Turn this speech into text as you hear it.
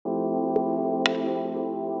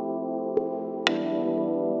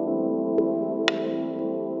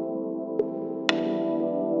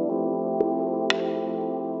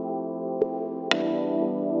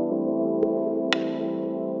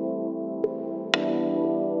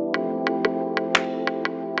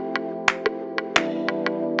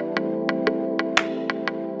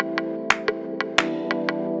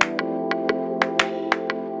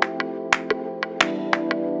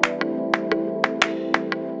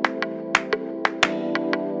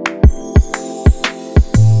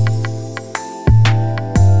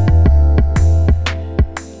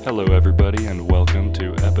everybody, and welcome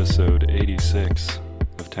to episode 86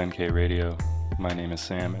 of 10K Radio. My name is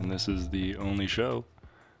Sam, and this is the only show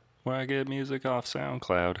where I get music off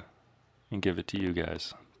SoundCloud and give it to you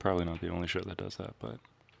guys. Probably not the only show that does that, but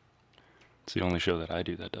it's the only show that I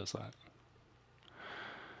do that does that.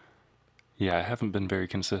 Yeah, I haven't been very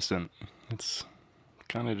consistent. It's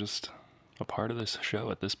kind of just a part of this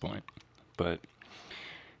show at this point. But,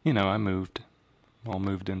 you know, I moved. All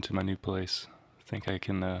moved into my new place. I think I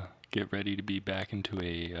can get ready to be back into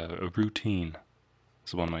a routine,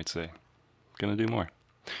 as one might say. Gonna do more.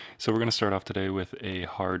 So we're gonna start off today with a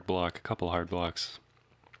couple hard blocks.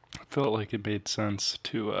 I felt like it made sense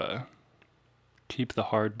to keep the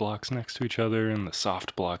hard blocks next to each other and the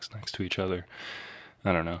soft blocks next to each other.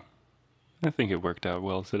 I don't know. I think it worked out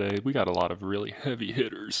well today. We got a lot of really heavy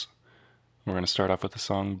hitters. We're gonna start off with a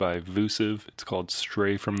song by Vusiv. It's called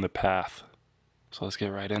Stray from the Path. So let's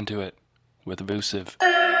get right into it with Vusiv.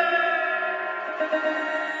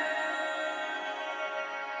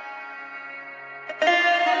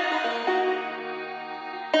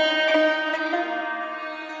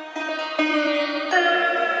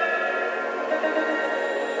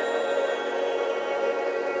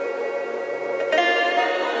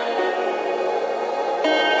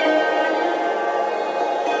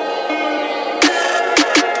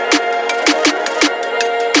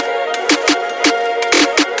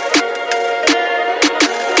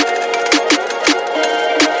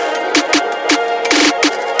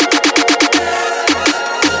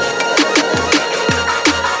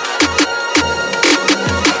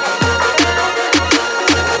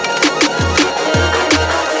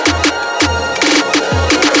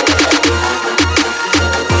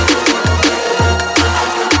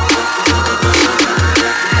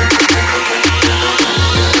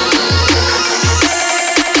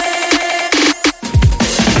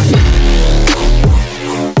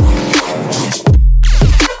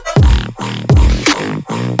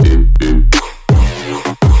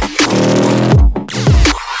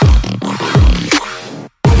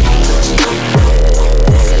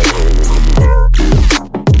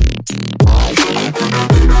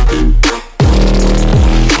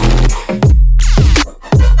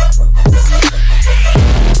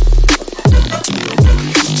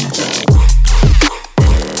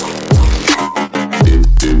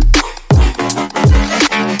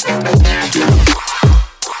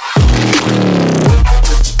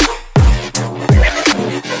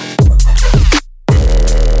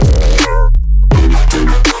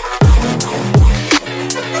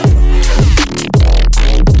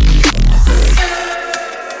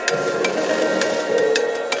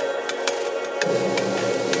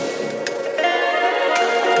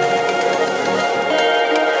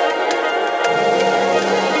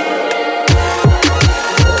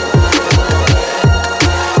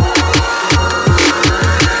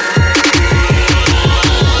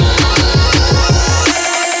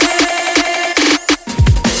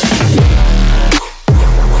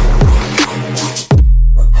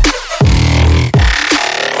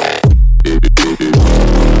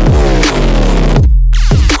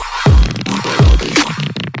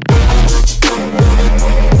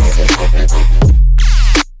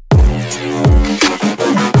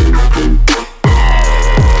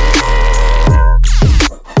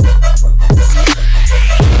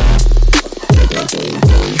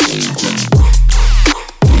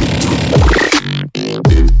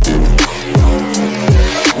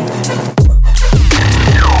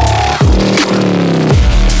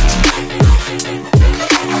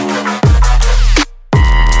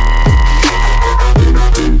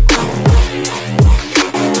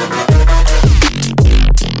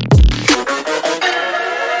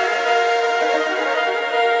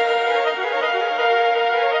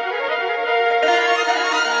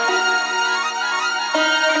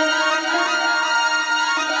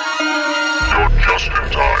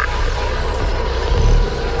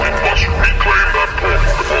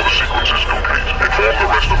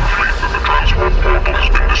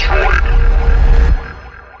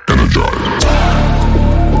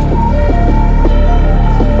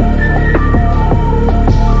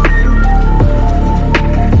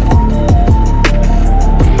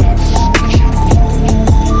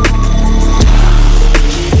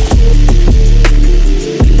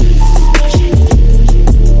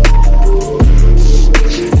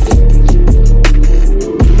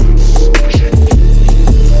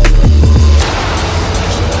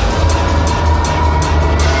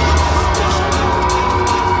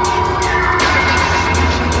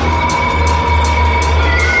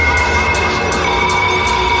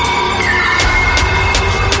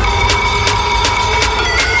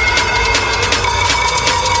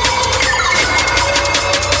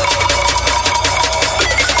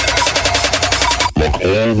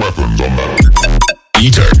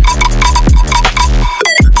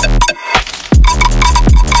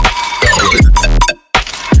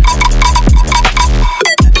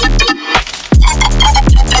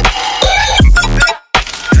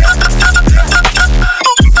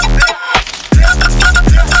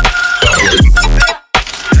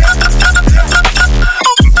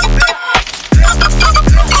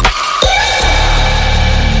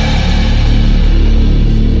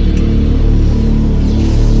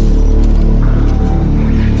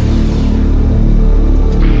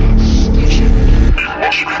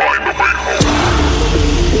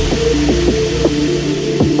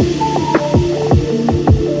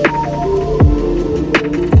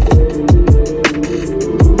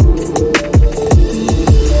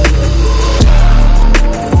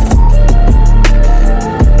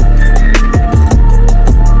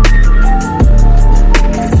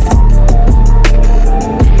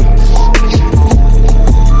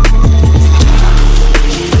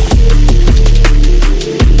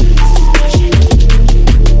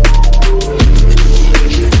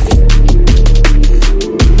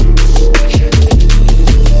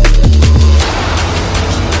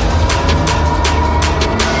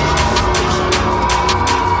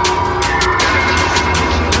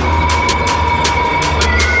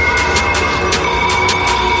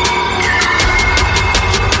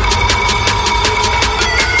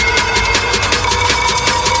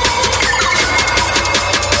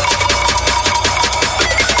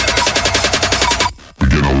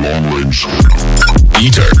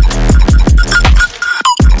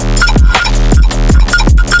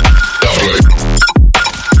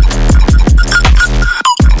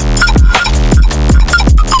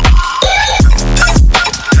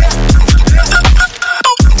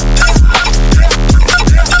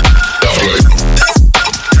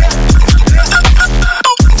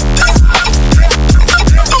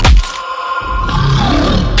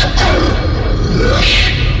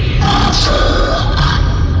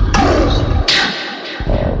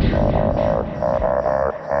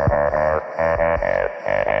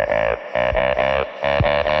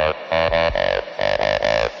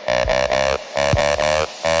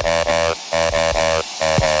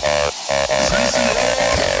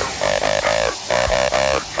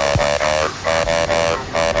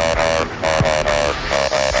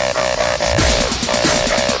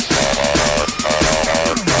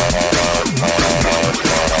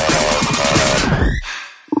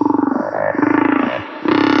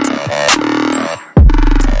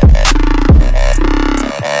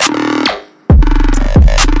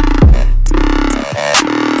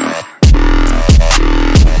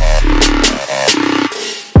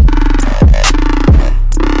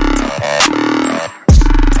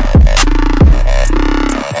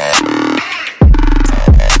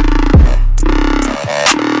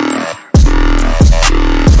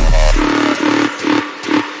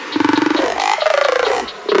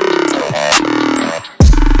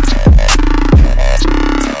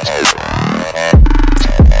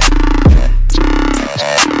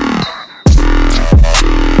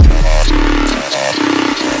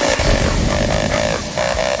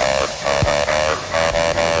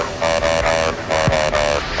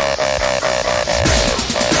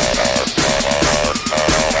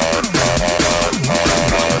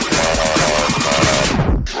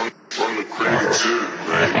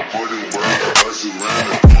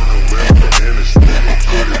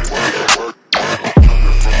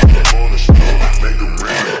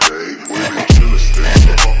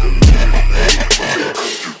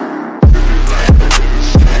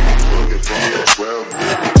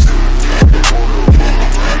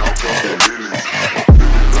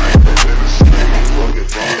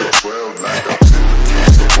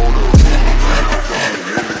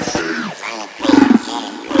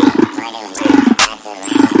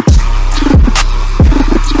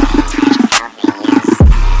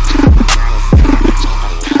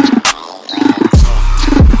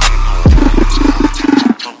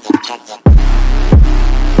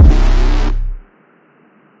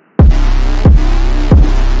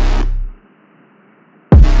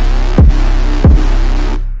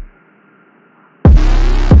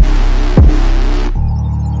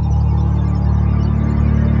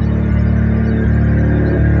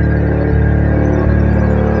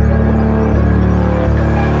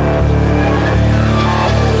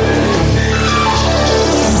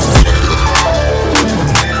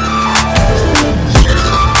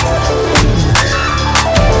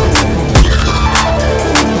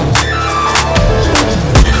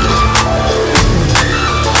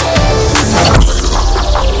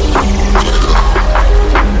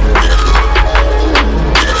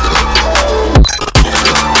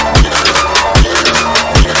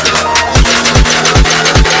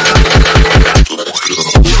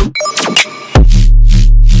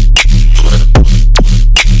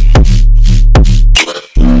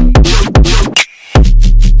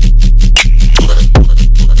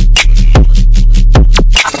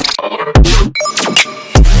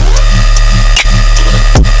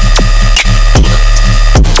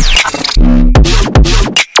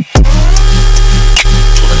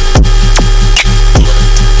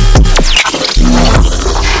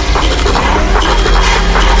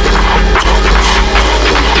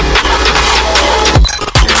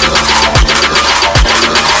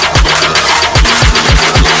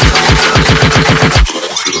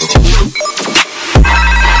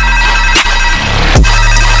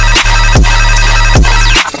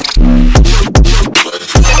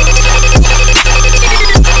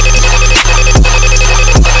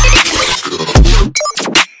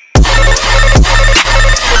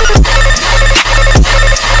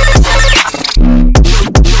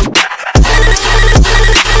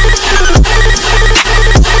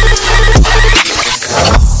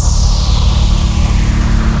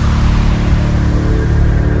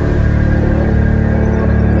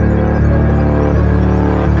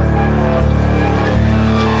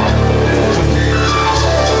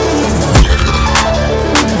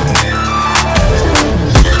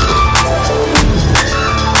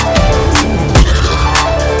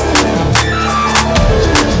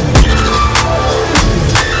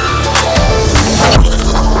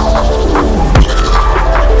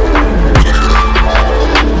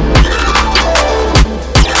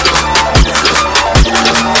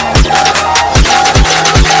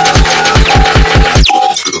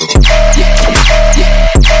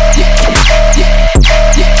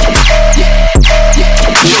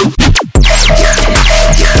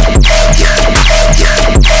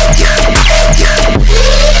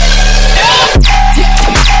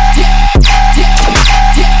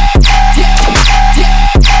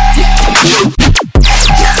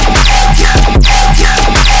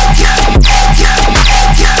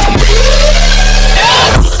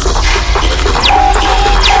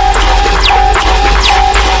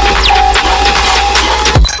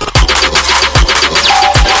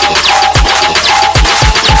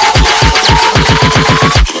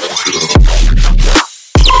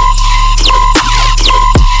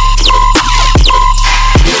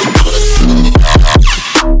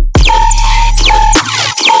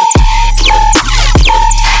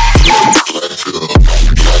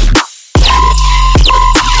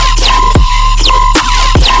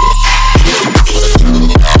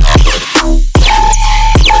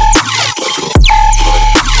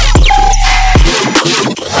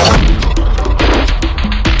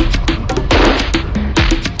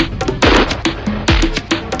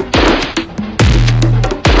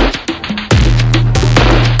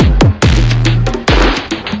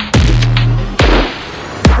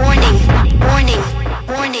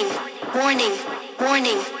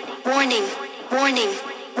 Warning,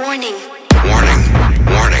 warning, warning,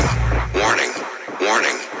 warning, warning,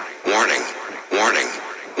 warning, warning, warning,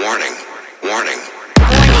 warning, warning.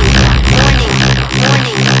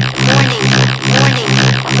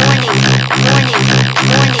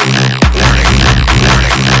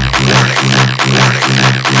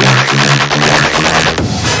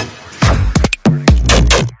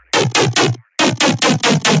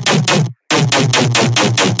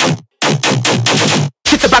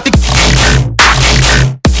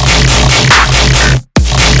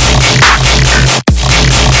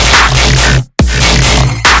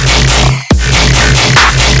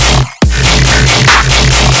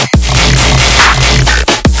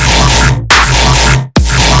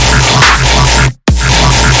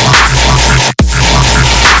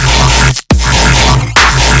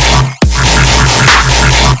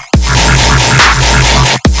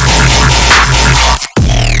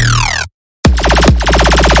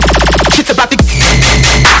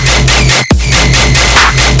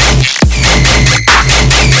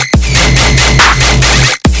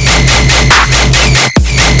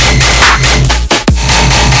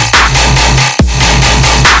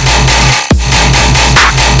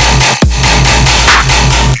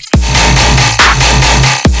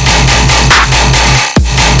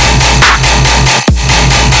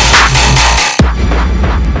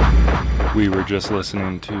 We were just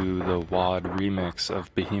listening to the WAD remix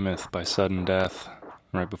of Behemoth by Sudden Death.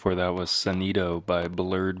 Right before that was Sonido by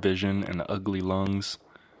Blurred Vision and Ugly Lungs.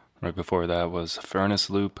 Right before that was Furnace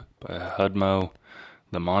Loop by Hudmo,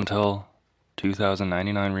 the Montel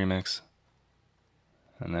 2099 remix.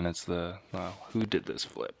 And then it's the, wow, who did this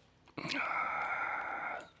flip?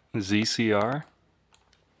 ZCR?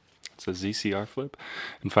 It's a ZCR flip.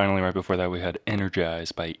 And finally, right before that, we had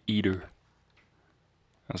Energize by Eater.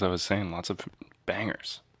 As I was saying, lots of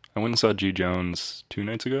bangers. I went and saw G. Jones 2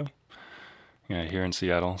 nights ago. Yeah, here in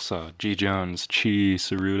Seattle. Saw G. Jones, Chi,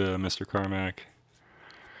 Saruta, Mr. Carmack,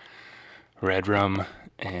 Red Rum,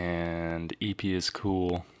 and EP is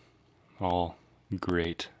Cool. All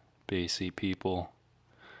great bassy people.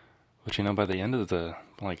 But you know, by the end of the,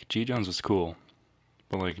 like, G. Jones was cool.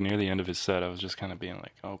 But like near the end of his set, I was just kind of being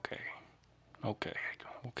like, okay,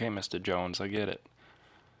 Mr. Jones, I get it.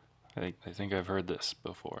 I think I've heard this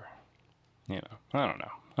before. You know, I don't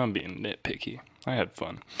know. I'm being nitpicky. I had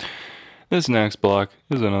fun. This next block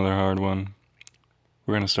is another hard one.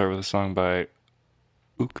 We're going to start with a song by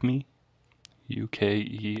Ukemi.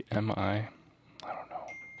 Ukemi. I don't know.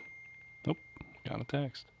 Nope, got a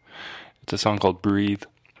text. It's a song called Breathe.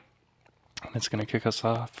 And it's going to kick us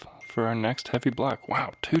off for our next heavy block.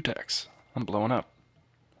 Wow, 2 texts. I'm blowing up.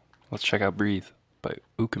 Let's check out Breathe by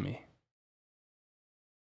Ukemi.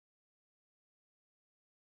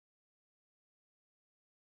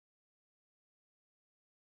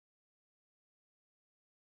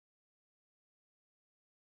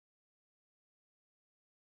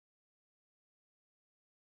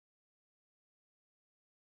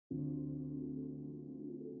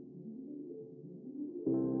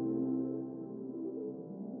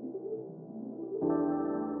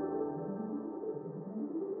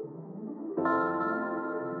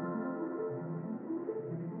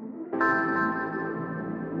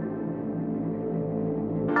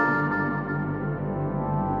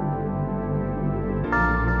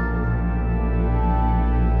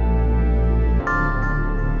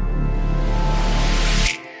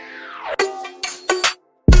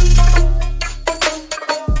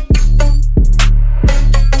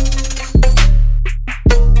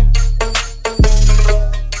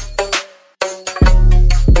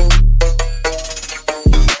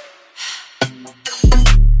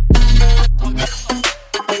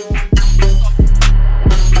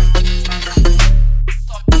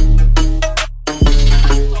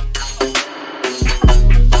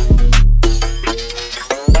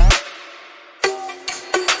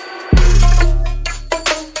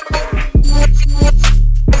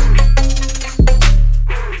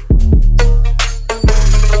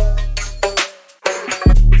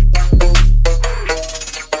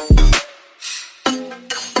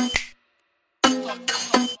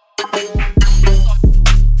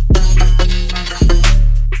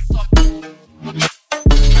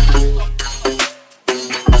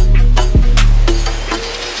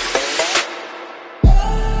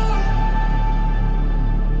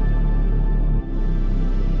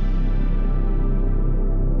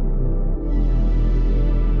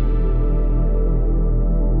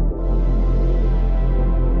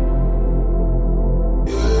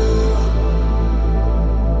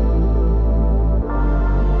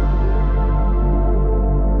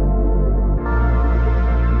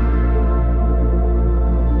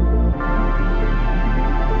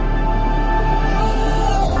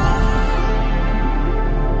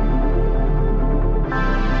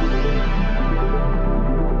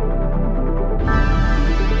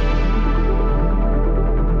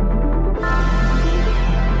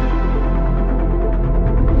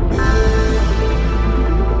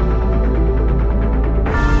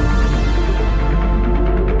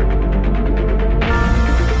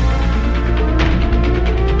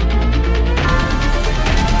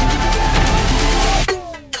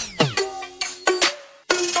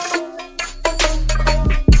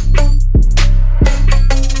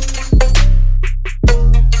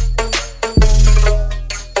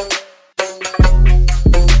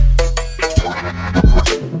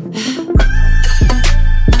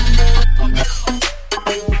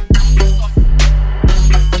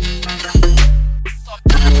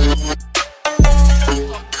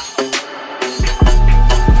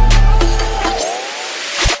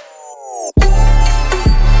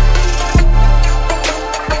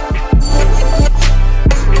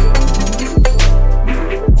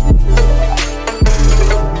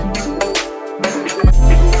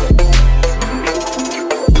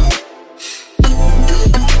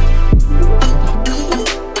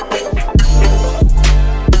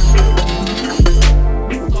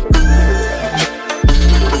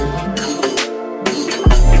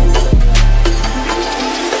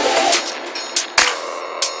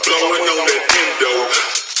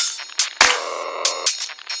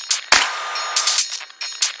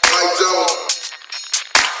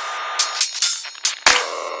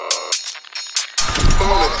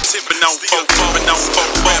 tipping on folk, tipping on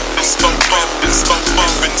folk, rapping, folk bumping, folk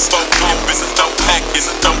bumping, folk bumping, no packing,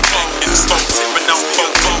 no packing, folk tipping on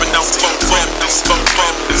folk, tipping on folk, rapping, folk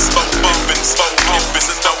bumping, folk bumping, folk bumping,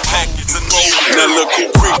 no packing, no. Now look who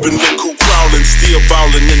creeping, look who crawling, still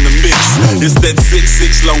ballin' in the mix. It's that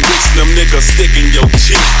 6'6" long wrist, them niggas sticking your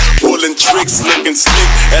cheek, pulling tricks, looking slick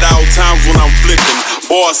at all times when I'm flipping.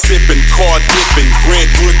 Bar sipping, car dipping,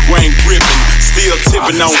 Grant Wood grain gripping, still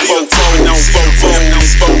tipping on folk, tipping on folk,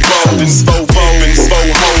 folk ballin', folk ballin',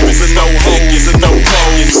 folk hoes, and no hacking, and no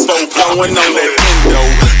hoes, folk blowing on that endo,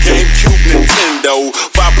 GameCube Nintendo,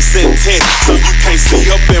 5% tint, so you can't see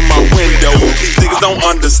up in my window. These niggas don't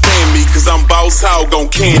understand me, cause I'm boss hog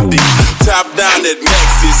on candy. Top down at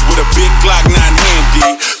Maxis with a big Glock 9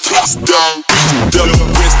 handy. Peace done,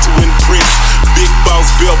 wrist to impress. Big boss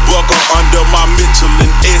Bill Buckle under my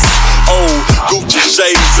Michelin S.O. Gucci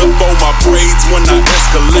shades up on my braids when I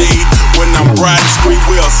escalade. When I'm riding spree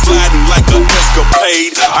wheel sliding like an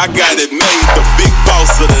escapade. I got it made, the big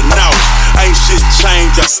boss of the North. Ain't shit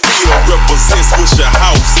changed, I still represent Swisher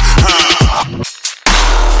House.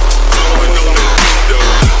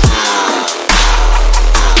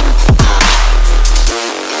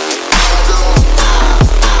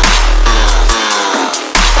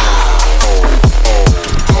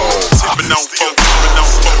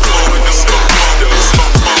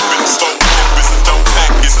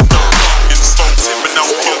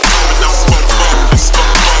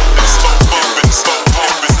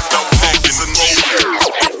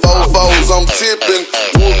 I'm tipping,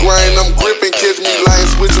 wood grain I'm gripping, catch me lane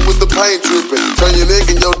switching with the paint dripping. Turn your neck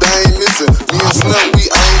and your day ain't missing. Me and Slim, we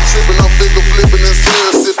ain't tripping, I'm figure flipping and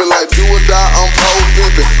syrup sipping like do or die, I'm pole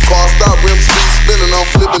pimping. Car stop, rim speed spinning, I'm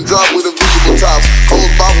flipping drop with invisible tops.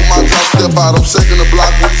 Hose bop with my drop step out, I'm shaking the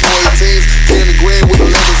block with 20 Candy green with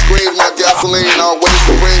 11 screens, my gasoline always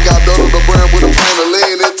supreme. Got double the brand with a pan of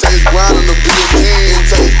lean. It takes grinding to be a king, it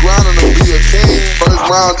takes grinding to be a king. First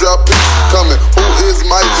round drop piece coming, who is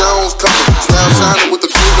Mike Jones coming? Slap shining with the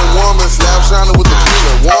feeling woman, slap shining with the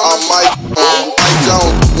feeling woman. I'm Mike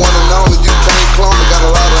Jones, one and only, you can't clone me. Got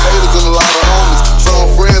a lot of haters and a lot of homies, some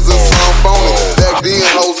friends and some phony. Back then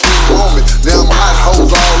hoes didn't want me, now I'm hot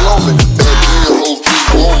hoes all on me. Back then hoes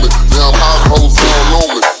didn't want me, now I'm hot hoes all on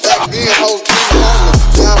me. Back then hoes didn't want me,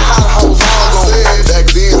 now I'm hot hoes all on me. Back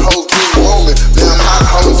then hoes didn't want me, now I'm hot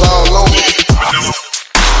hoes all on me.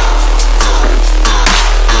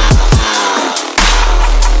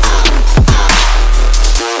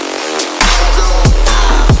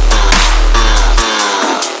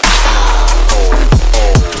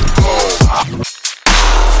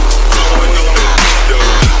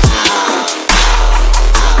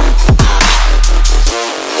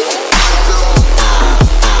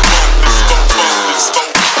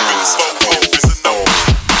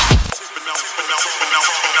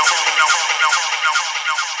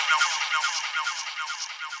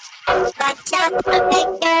 Watch out for the big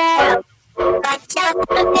girl. Watch out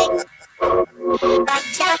for the big.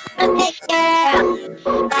 Watch out for the big girl.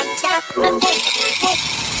 Watch out for the big.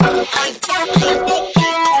 Watch out for the big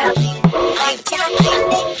girl. Watch out for the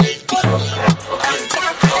big. Watch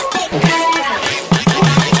out for the big girl.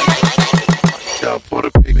 Watch out for the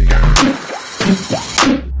big girl.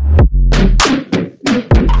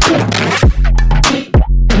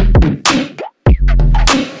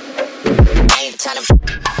 I ain't tryna.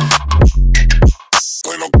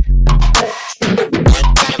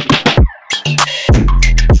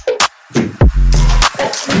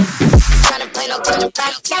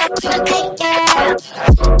 Watch out for the big girl.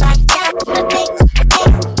 Watch out for the big. Watch out for the big girl. Watch out for the big.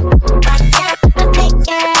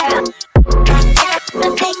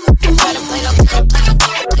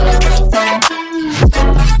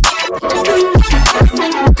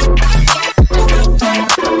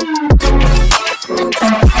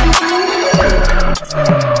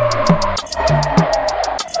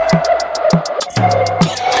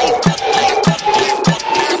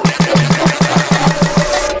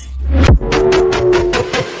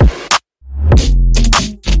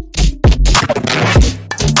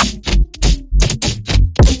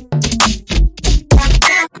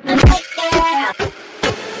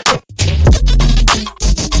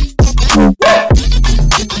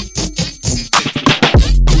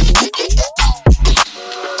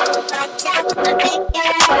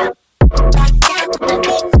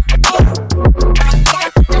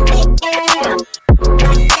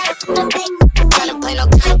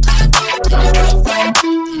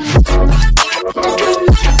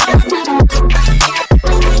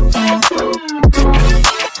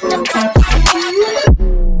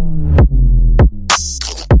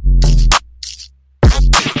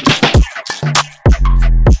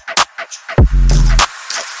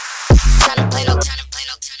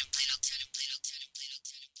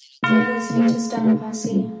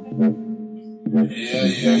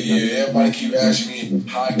 Everybody keep asking me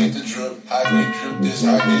how I get the drip, how I get drip this,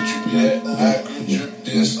 how I get drippy that, how I get drip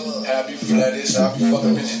this, how I be flat this, how I be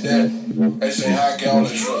fucking bitches that. They say how I get all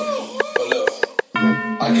the drip. But look,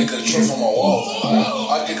 I get the drip from my wall.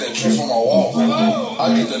 I get the drip from my wall.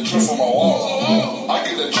 I get the drip from my wall. I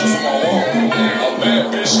get the drip from my wall. A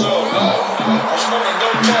bad bitch love life. I'm smoking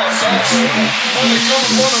dope tall sauce. Money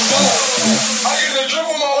coming from the wall. I get the drip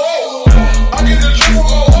from my wall. I get the drip from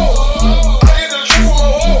my wall. I get the drip from my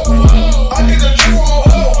wall. I get the drip from my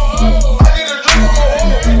wall. I get the drip from my wall.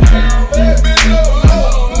 Bad bitch love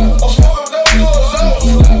life. I'm smoking dope tall sauce.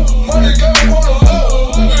 Money coming from the wall.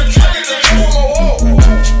 I get the drip from my wall.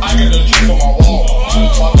 I get the drip from my wall.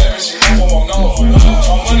 My baby, she come from my nose.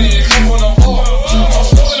 My money, it come from the wall. I'm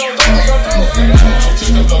smoking on dope, I know. I took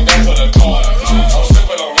the block down for the car. I'm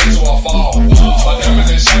slipping on rich till I fall. My diamonds,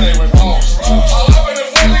 they shine, they with balls. I love it if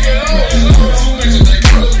one nigga knows. Two bitches, they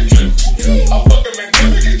call me drip. I fuck them and then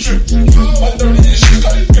we get drip. My 30 years, she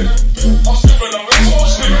got it drip. I'm slipping on rich till I'm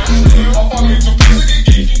sleeping. I bought me 2 pieces of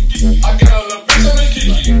geeky. I got a little bitch on the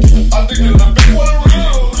kiki. I think the little bitch wanna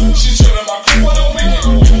real. She chillin' my crib with a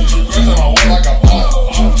weekend. Girls in my wall like a ball.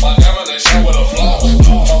 My diamonds, they shine with a flaws.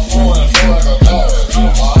 I'm flowing and flow like a dog. I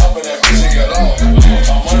hop in that bitch and get off.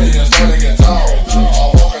 My money is starting to get tall. I'm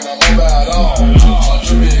walking, I'm not bad at all. My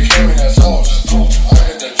drippy and carry that sauce. I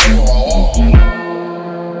get the drip on my wall.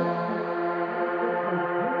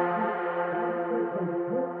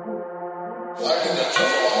 I get the drip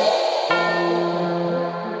on my wall. I get the drip on my wall.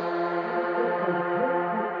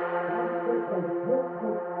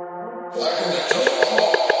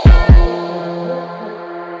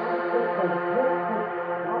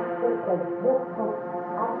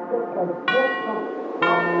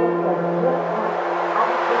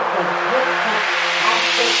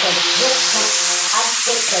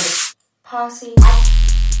 Posse, I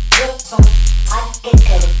drip some, I get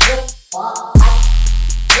to the drip wall. I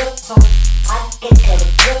drip some, I get to the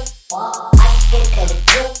drip wall. I get to the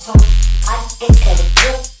drip some, I get to the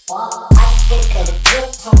drip wall. I get to the drip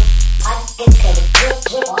some, I get to the drip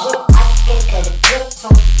wall. I get to the drip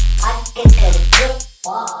some, I get to the drip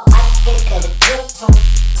wall. I get to the drip some,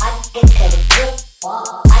 I get to the drip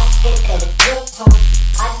wall. I get to the drip some,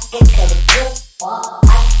 I get to the drip wall.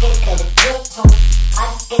 I get to the drip some, I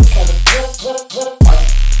get to the drip drip.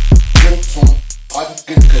 Drip from, I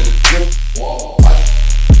get to the drip wall. I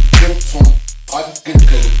drip from, I get to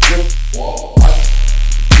the drip wall. I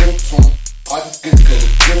drip from, I get to the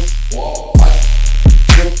drip wall. I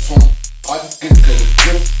drip from, I get to the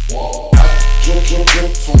drip wall. I drip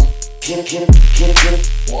from, drip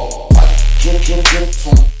wall. I drip from, drip wall. I drip from,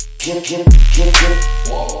 drip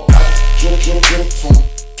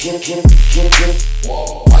wall.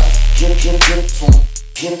 I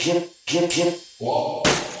drip from, drip wall.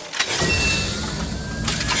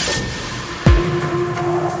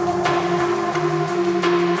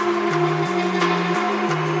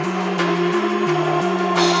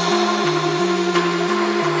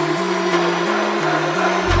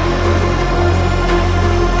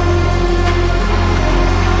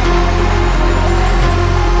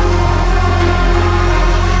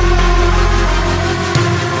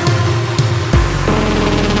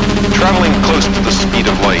 Traveling close to the speed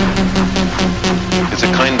of light is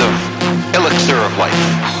a kind of elixir of life.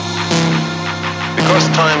 Because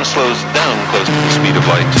time slows down close to the speed of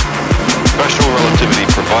light, special relativity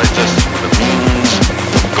provides us with a means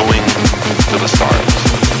of going to the stars.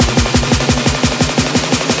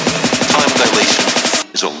 Time dilation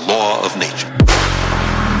is a law of nature.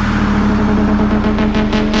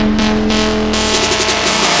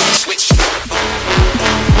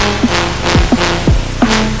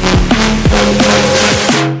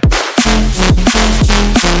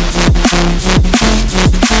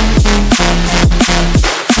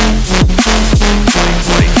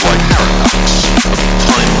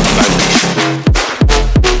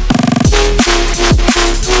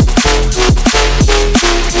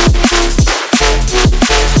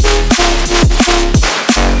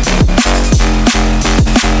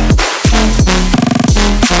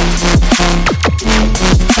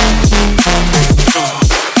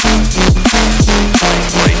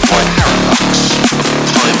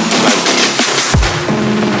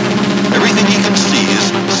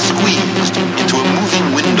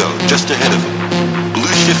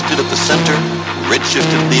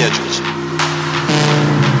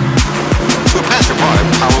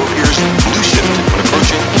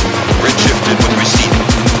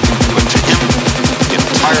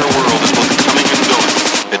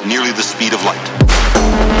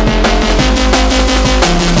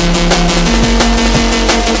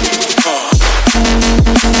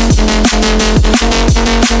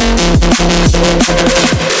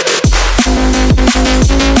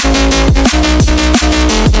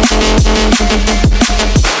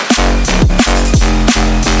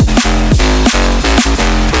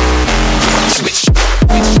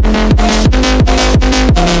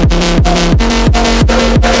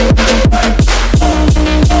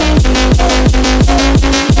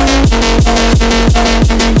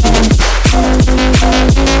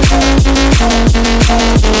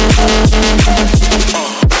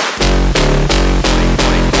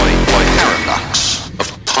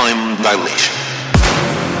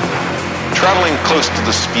 Traveling close to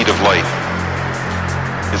the speed of light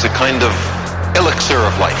is a kind of elixir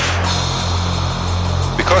of life.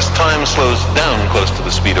 Because time slows down close to the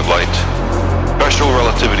speed of light, special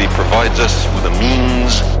relativity provides us with a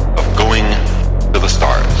means of going to the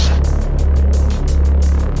stars.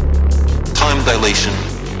 Time dilation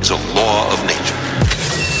is a law of nature.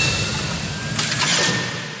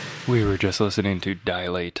 We were just listening to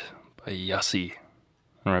Dilate by Yussie.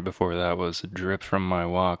 And right before that was Drip From My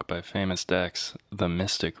Walk by Famous Dex, the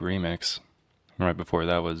Mystic remix. And right before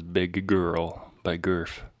that was Big Girl by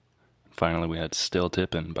Gurf. And finally we had Still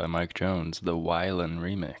Tippin' by Mike Jones, the Wylan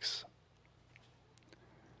remix.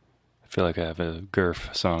 I feel like I have a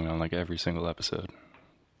Gurf song on like every single episode.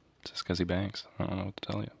 Just because he bangs. I don't know what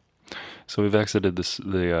to tell you. So we've exited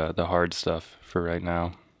the hard stuff for right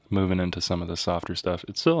now. Moving into some of the softer stuff.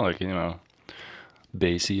 It's still like,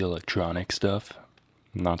 bassy electronic stuff.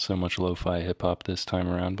 Not so much lo-fi hip-hop this time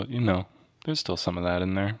around, but there's still some of that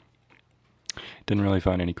in there. Didn't really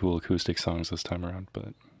find any cool acoustic songs this time around, but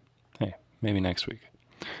hey, maybe next week.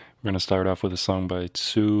 We're going to start off with a song by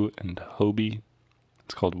Tsu and Hobie.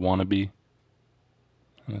 It's called Wannabe,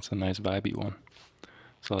 and it's a nice vibey one.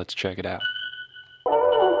 So let's check it out.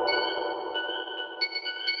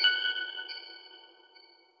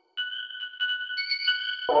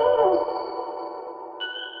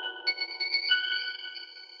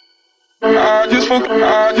 I just fuck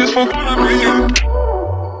wanna be you.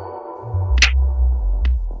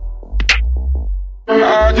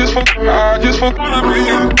 I just fuck wanna be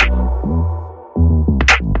you.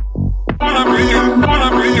 Wanna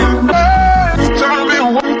be you. Hey, tell me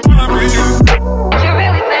wanna be you. You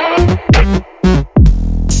really think?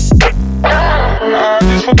 I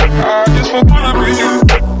just fuck wanna be you.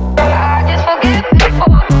 I just forget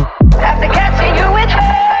before after catching you with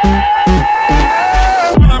her.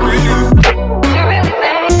 Wanna be you. You really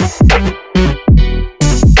think?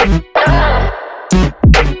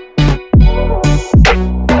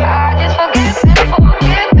 I just forget before.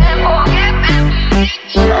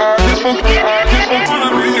 I just fuck wanna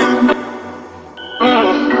be you.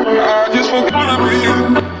 I just fuck wanna be you.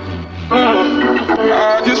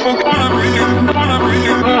 I just fuck wanna be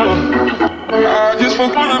you. I just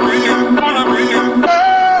fuck wanna be you.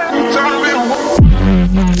 Hey, tell me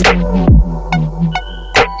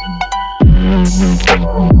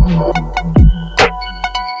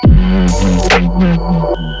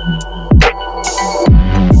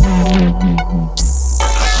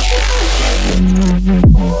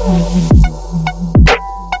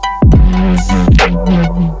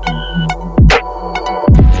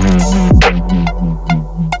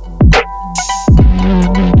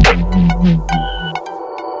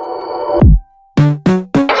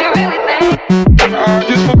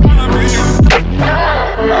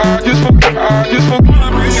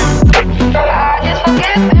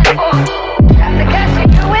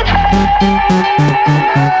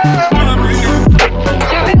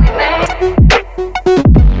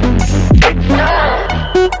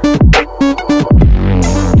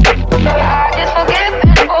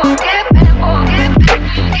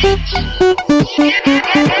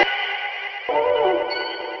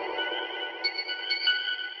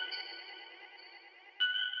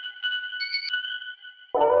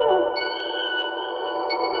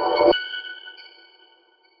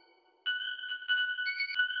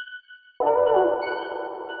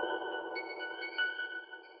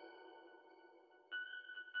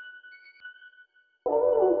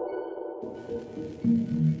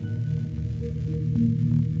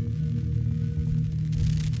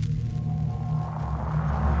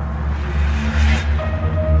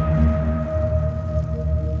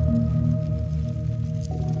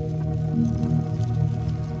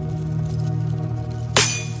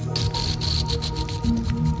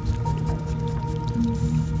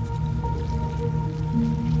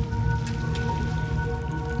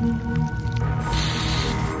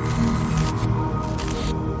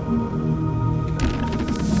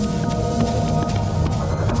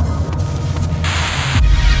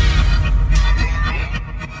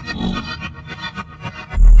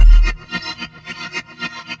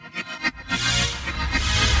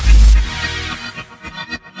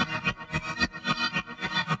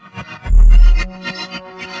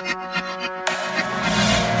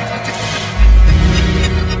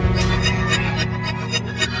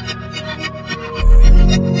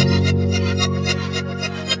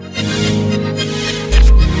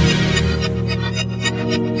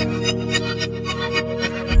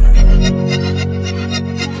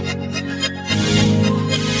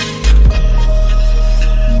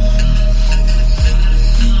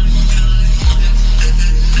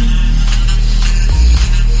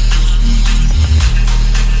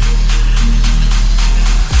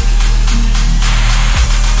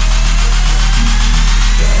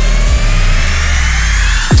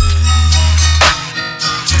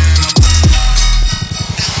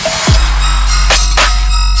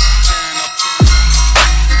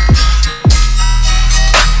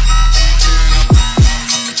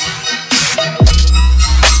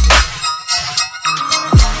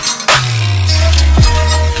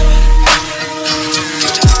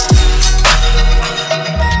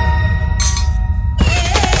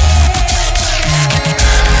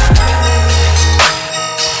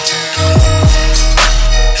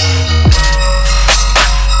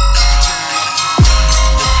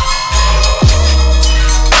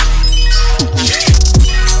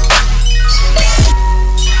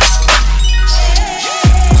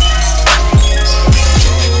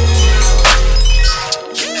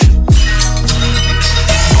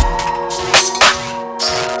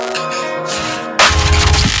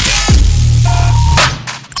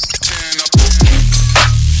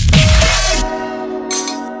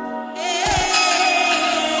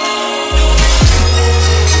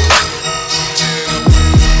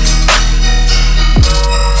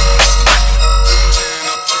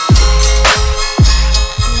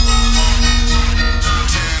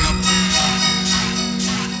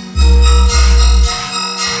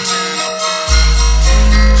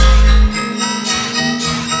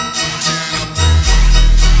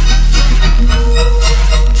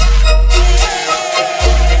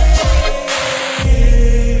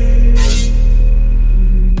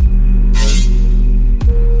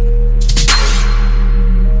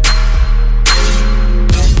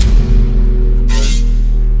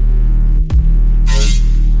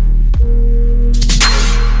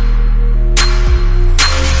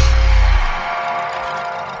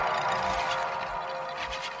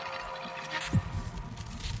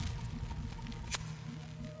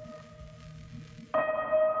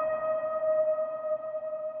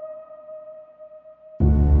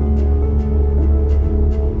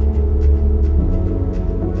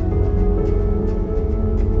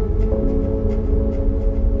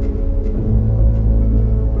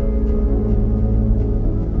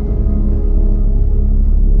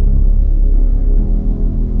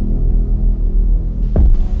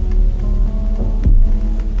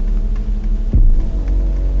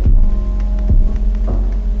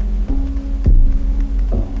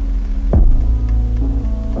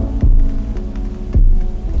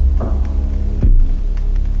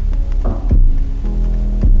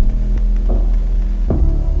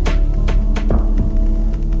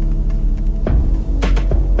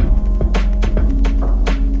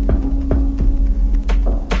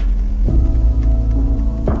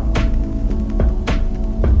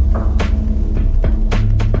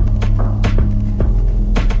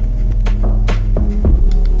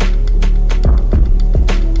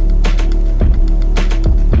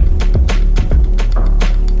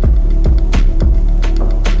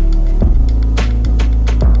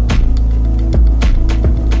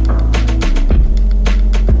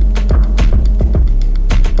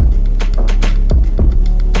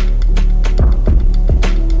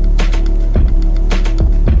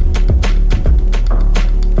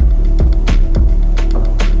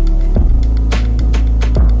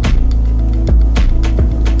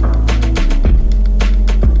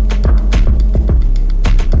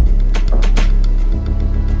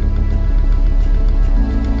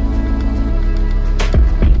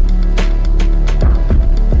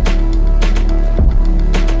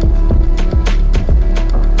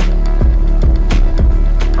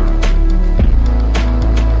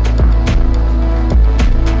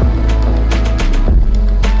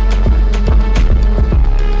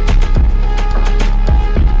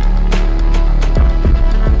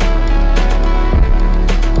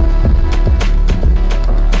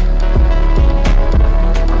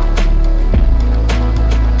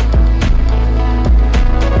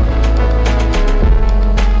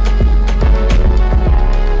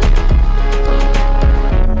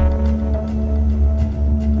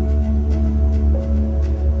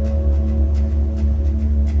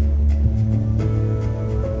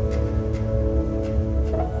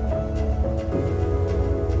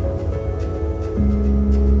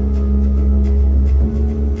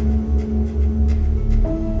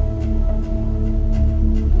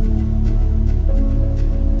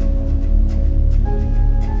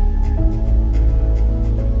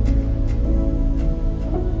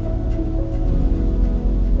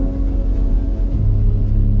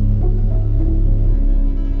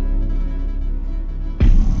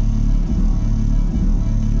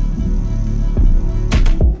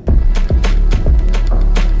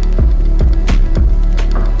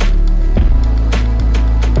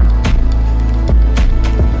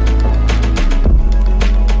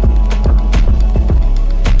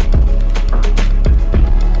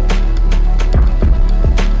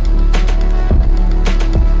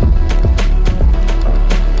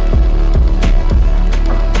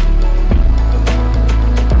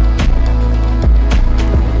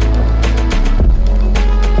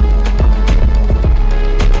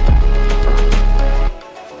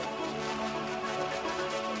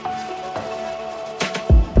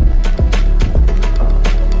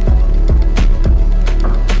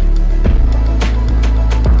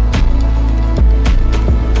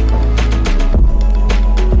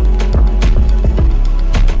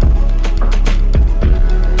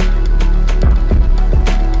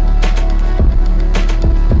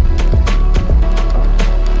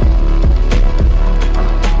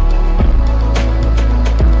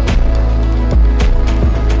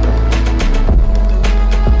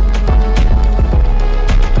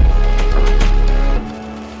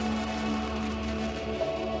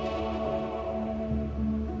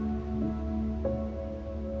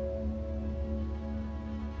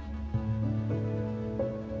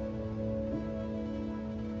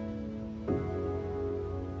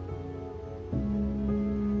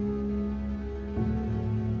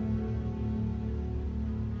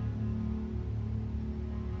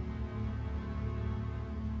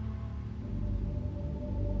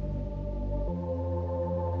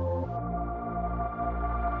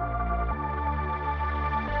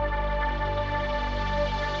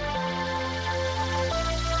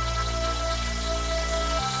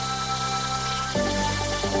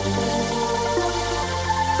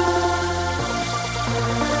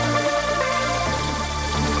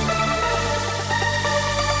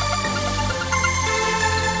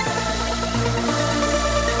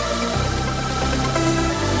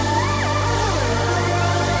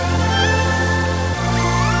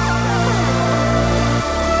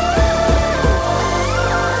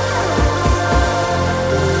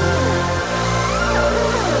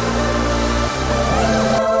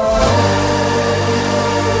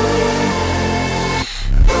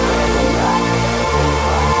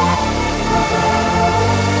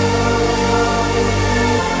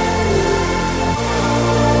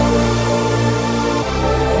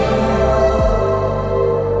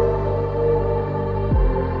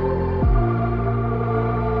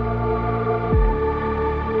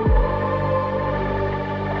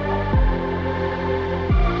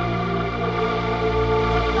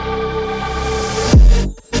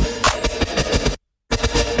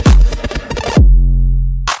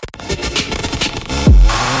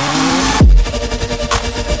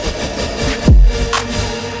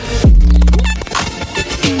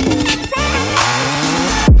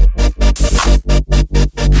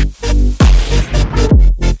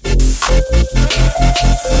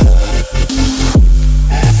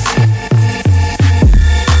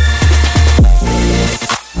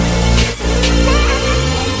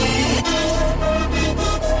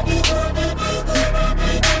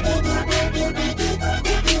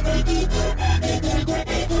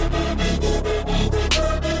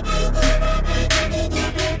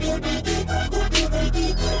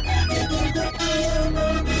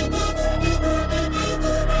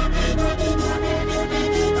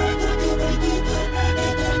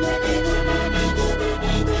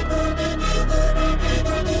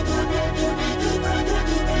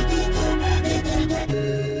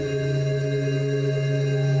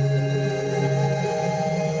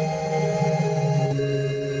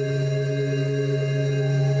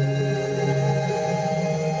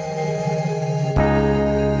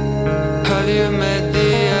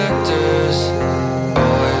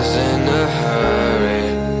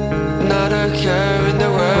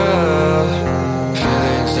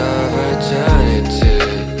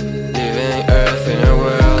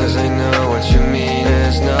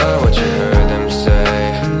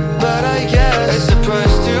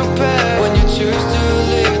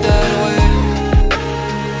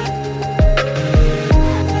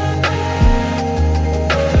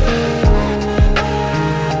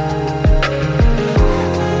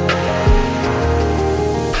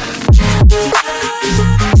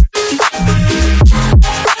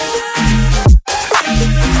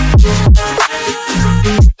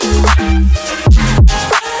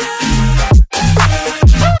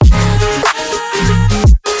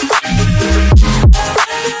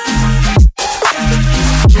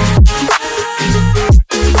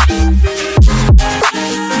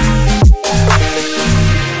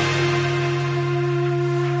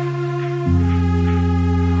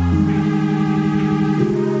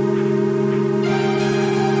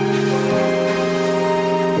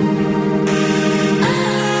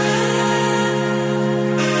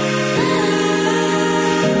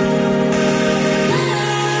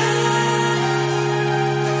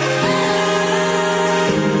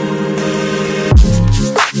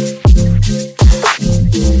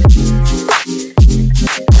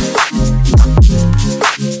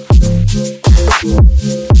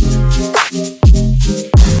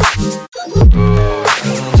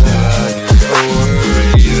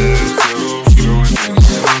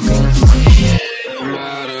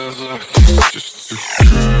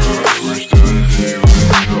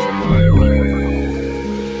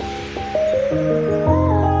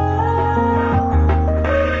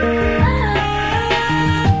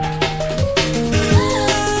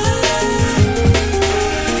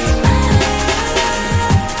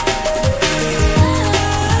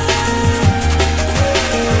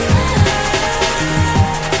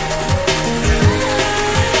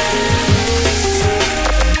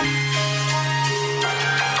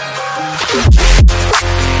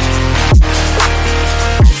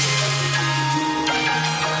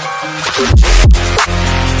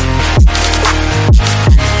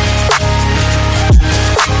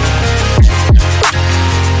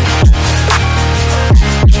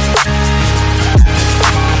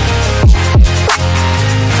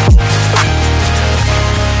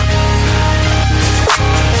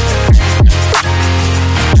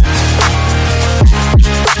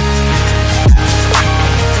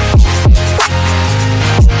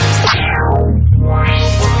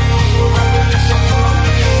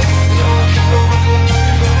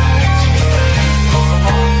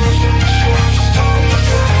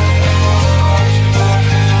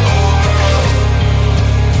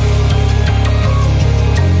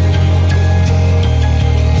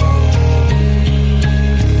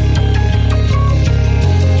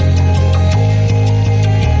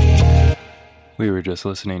Just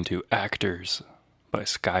listening to Actors by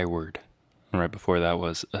Skyward, and right before that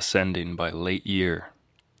was Ascending by Late Year,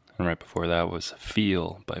 and right before that was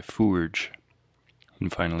Feel by Forge, and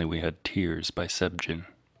finally we had Tears by Sebjin.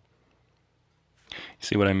 You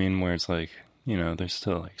see what I mean, where it's like, you know, there's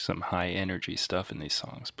still like some high energy stuff in these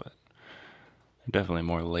songs, but they're definitely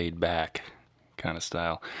more laid back kind of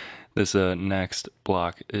style. This next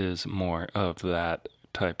block is more of that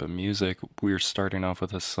type of music. We're starting off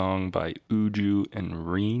with a song by Uju and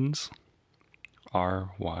Reens,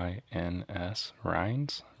 R-Y-N-S,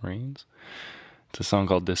 Reens. It's a song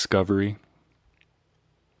called Discovery,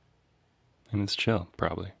 and it's chill,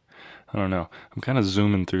 probably. I don't know. I'm kind of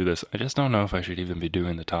zooming through this. I just don't know if I should even be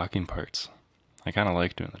doing the talking parts. I kind of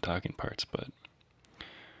like doing the talking parts, but it'd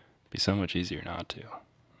be so much easier not to.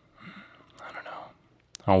 I don't know.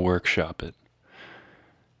 I'll workshop it.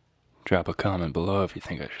 Drop a comment below if you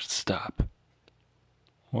think I should stop.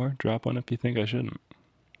 Or drop one if you think I shouldn't.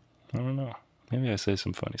 I don't know. Maybe I say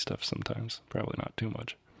some funny stuff sometimes. Probably not too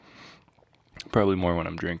much. Probably more when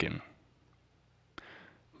I'm drinking.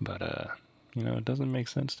 But, you know, it doesn't make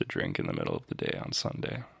sense to drink in the middle of the day on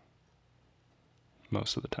Sunday.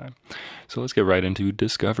 Most of the time. So let's get right into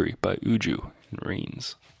Discovery by Uju and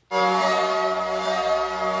Reens.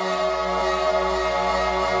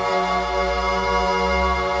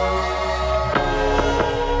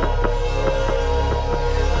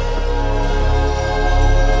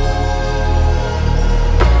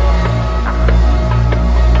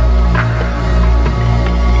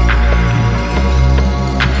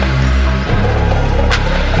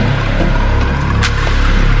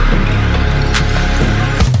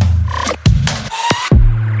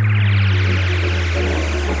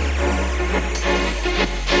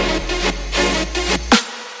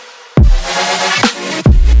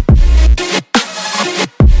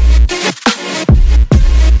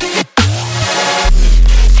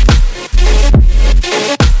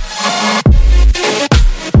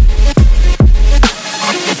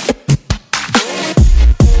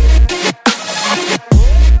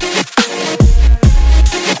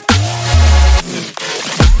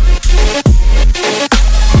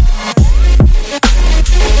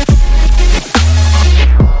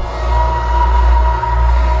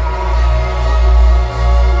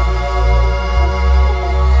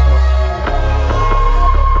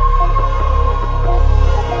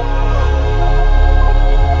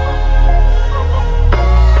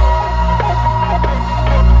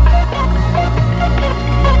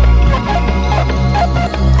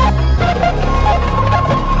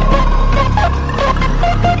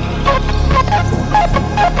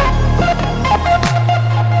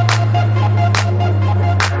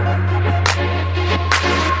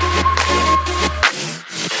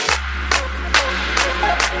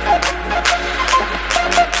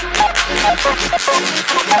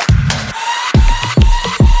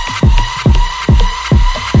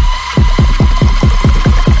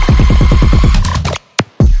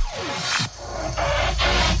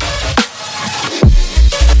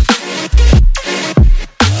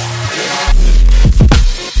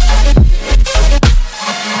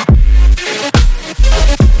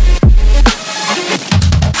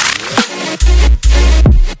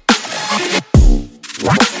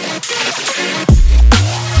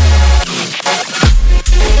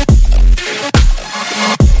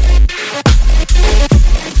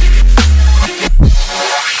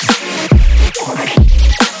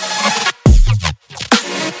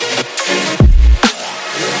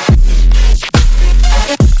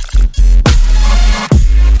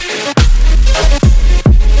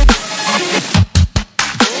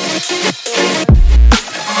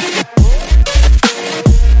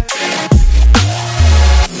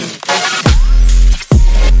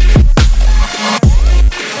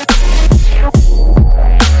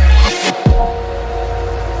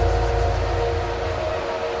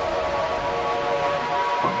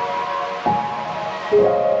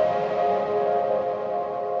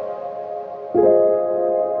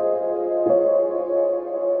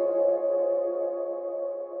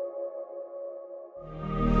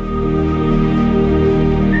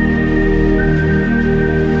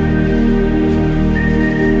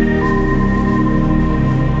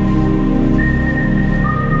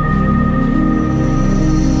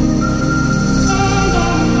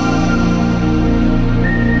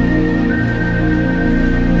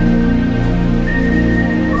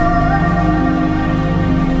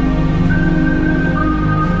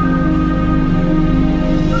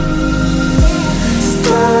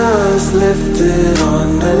 Lifted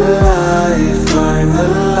on the lifeline, the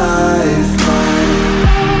lifeline.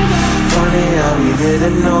 Funny how we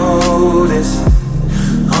didn't notice.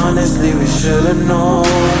 Honestly, we should've known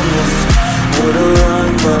this. Would've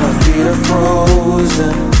run, but our feet are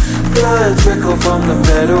frozen. Blood trickle from the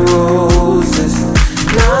bed of roses.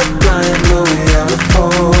 Not blind, but we out of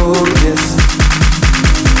focus.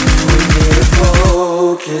 We need to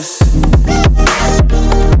focus.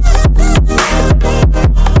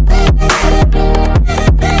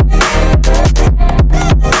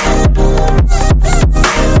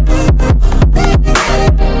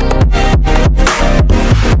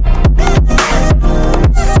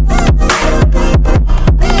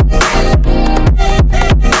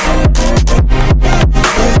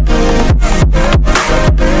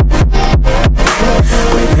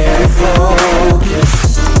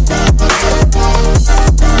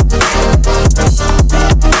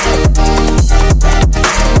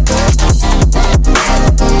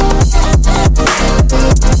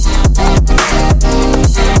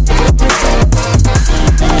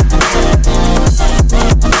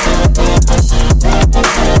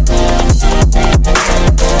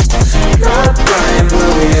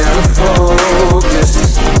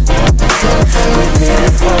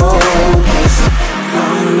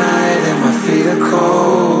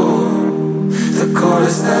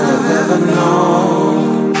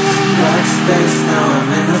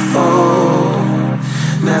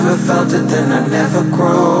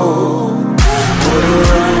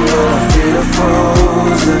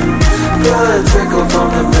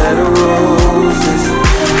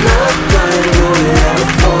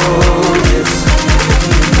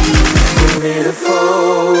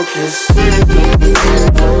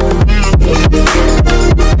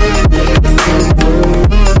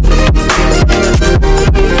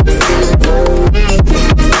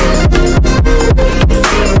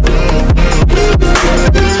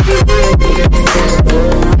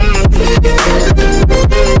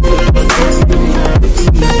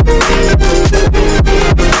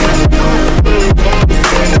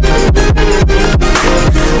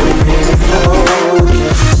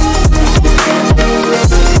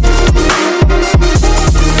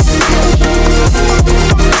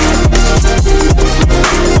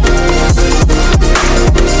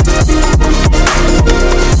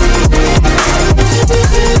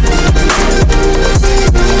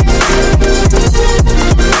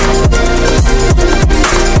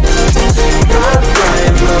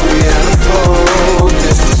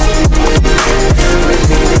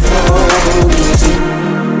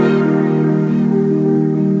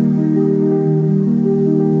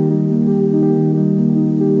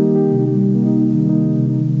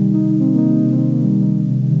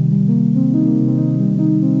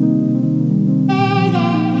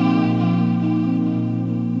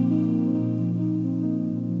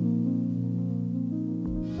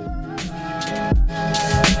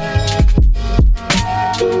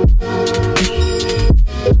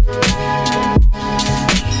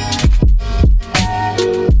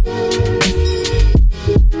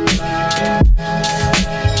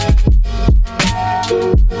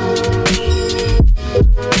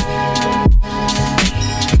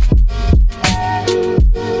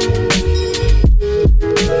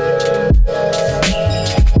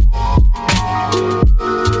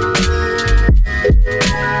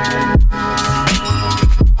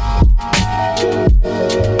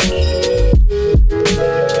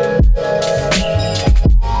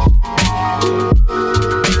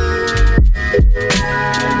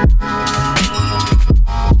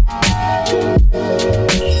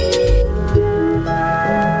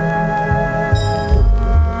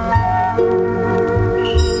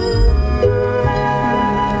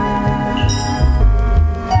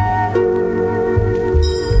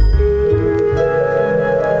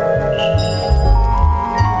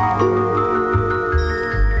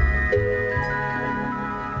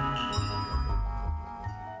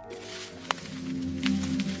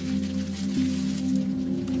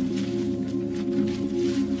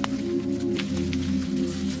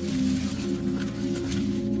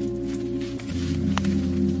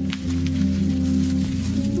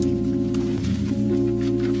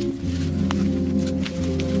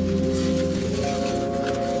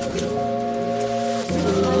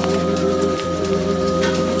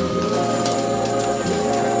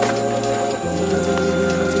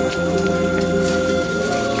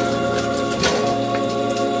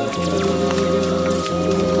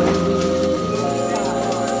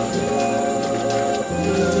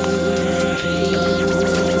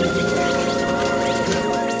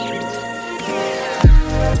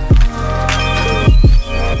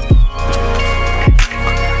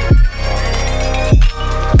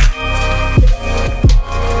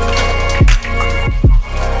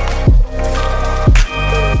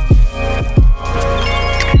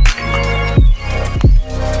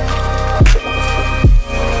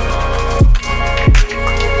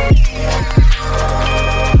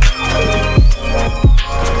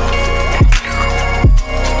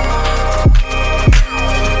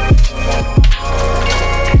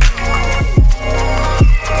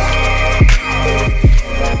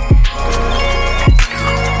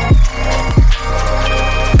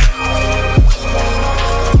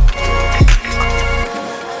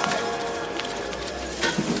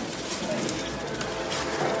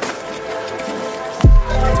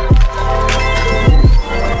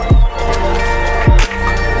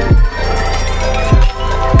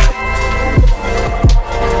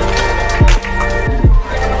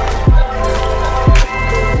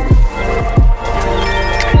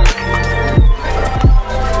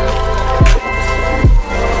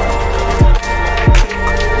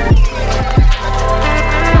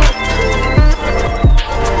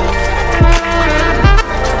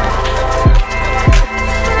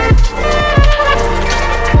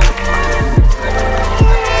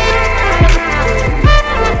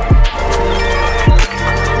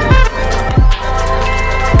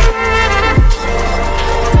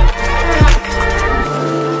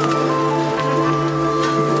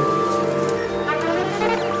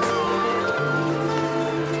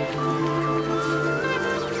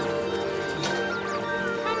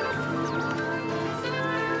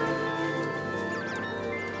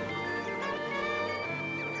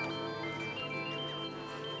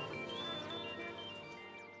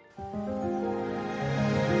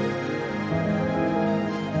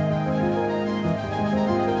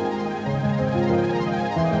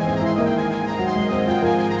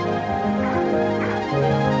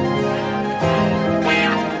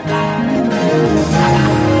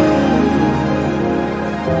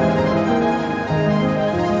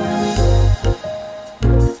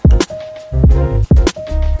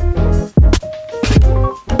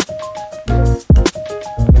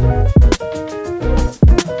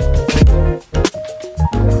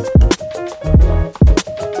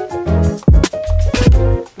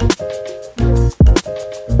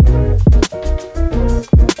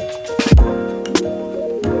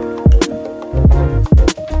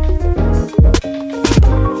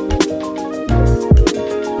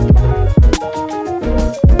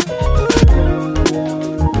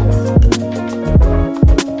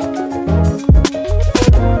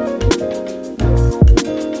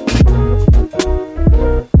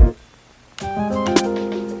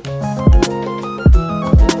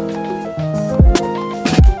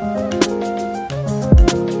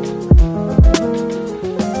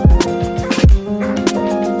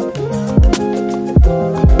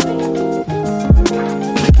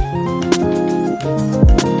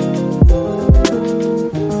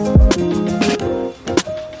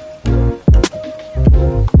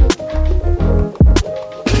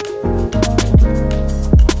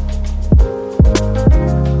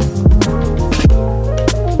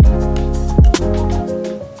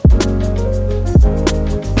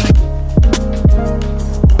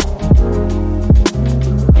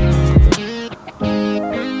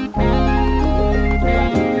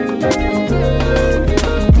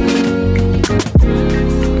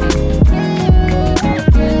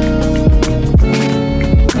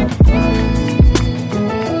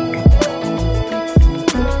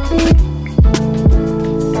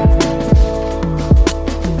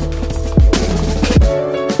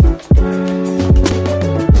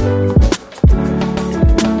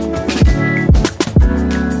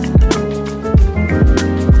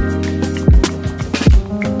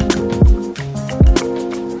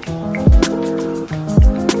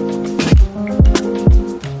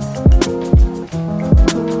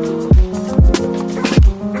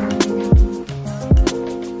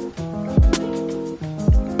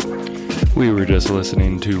 were just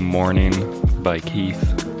listening to Morning by Keith.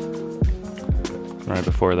 Right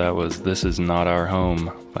before that was This Is Not Our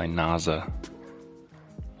Home by Naza.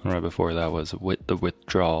 Right before that was The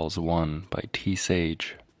Withdrawals 1 by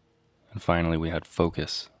T-Sage. And finally we had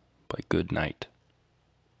Focus by Good Night.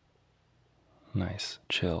 Nice,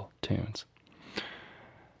 chill tunes.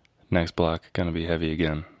 Next block, gonna be heavy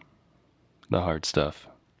again. The hard stuff.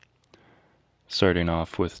 Starting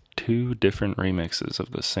off with 2 different remixes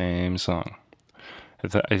of the same song.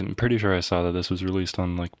 I'm pretty sure I saw that this was released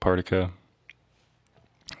on like Partica.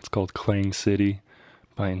 It's called Clang City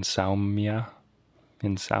by Insomnia.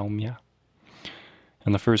 And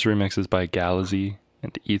the first remix is by Galaxy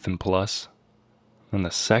and Ethan Plus. And the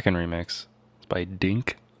second remix is by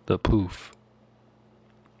Dink the Poof.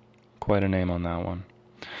 Quite a name on that one.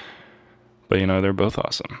 But you know, they're both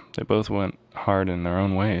awesome. They both went hard in their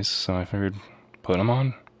own ways, so I figured put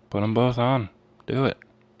them both on. Do it.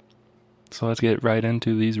 So let's get right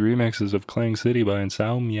into these remixes of Clang City by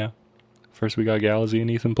Insomnia. First we got Galaxy and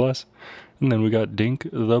Ethan Plus, and then we got Dink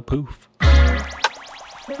the Poof.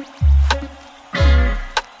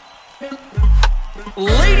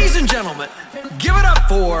 Ladies and gentlemen, give it up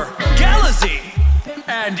for Galaxy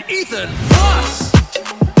and Ethan Plus.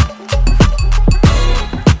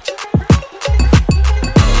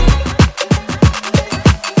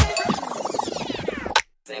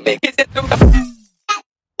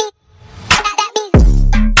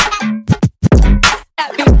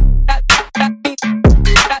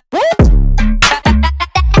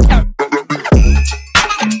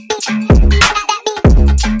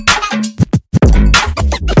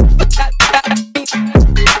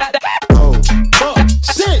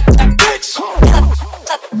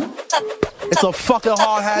 It's a fucking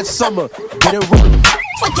hard-hat summer. Get it right.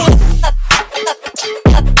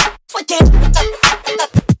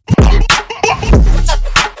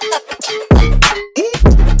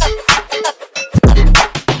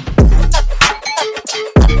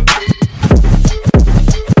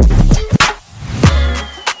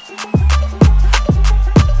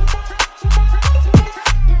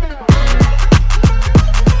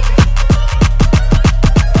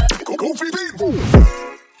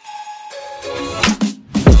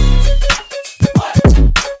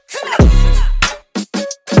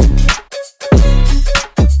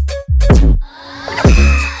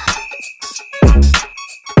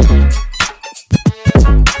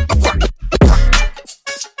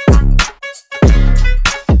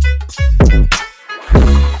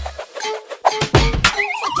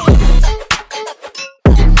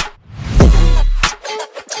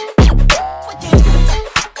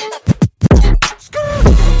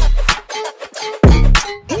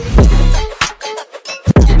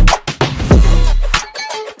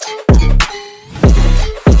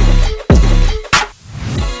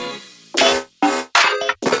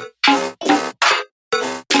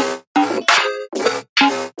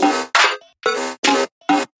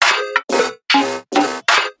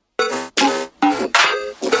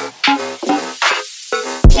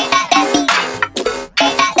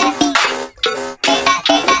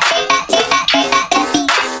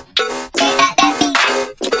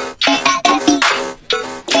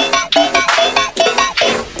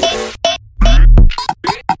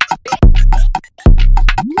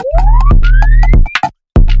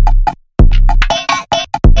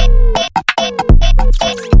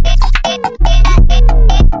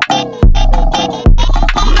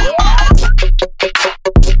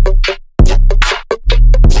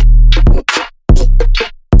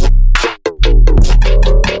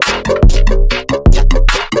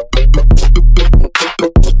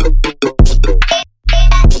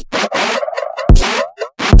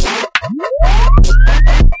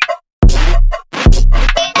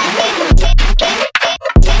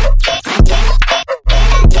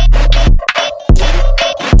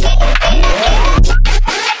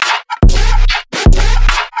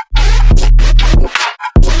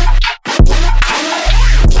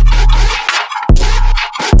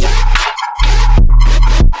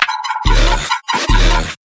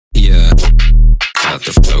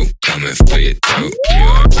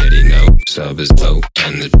 sub is dope,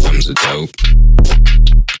 and the drums are dope.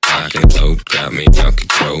 Rock and dope, got me out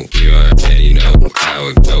control. You already know how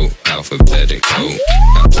it go, alphabetical.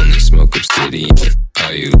 I only smoke obsidian.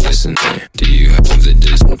 Are you listening? Do you have the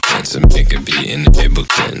discipline to make a beat in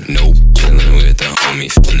Ableton? Nope. Chilling with the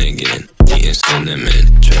homie Finnegan, eating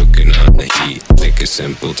cinnamon, choking on the heat like a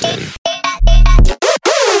simpleton.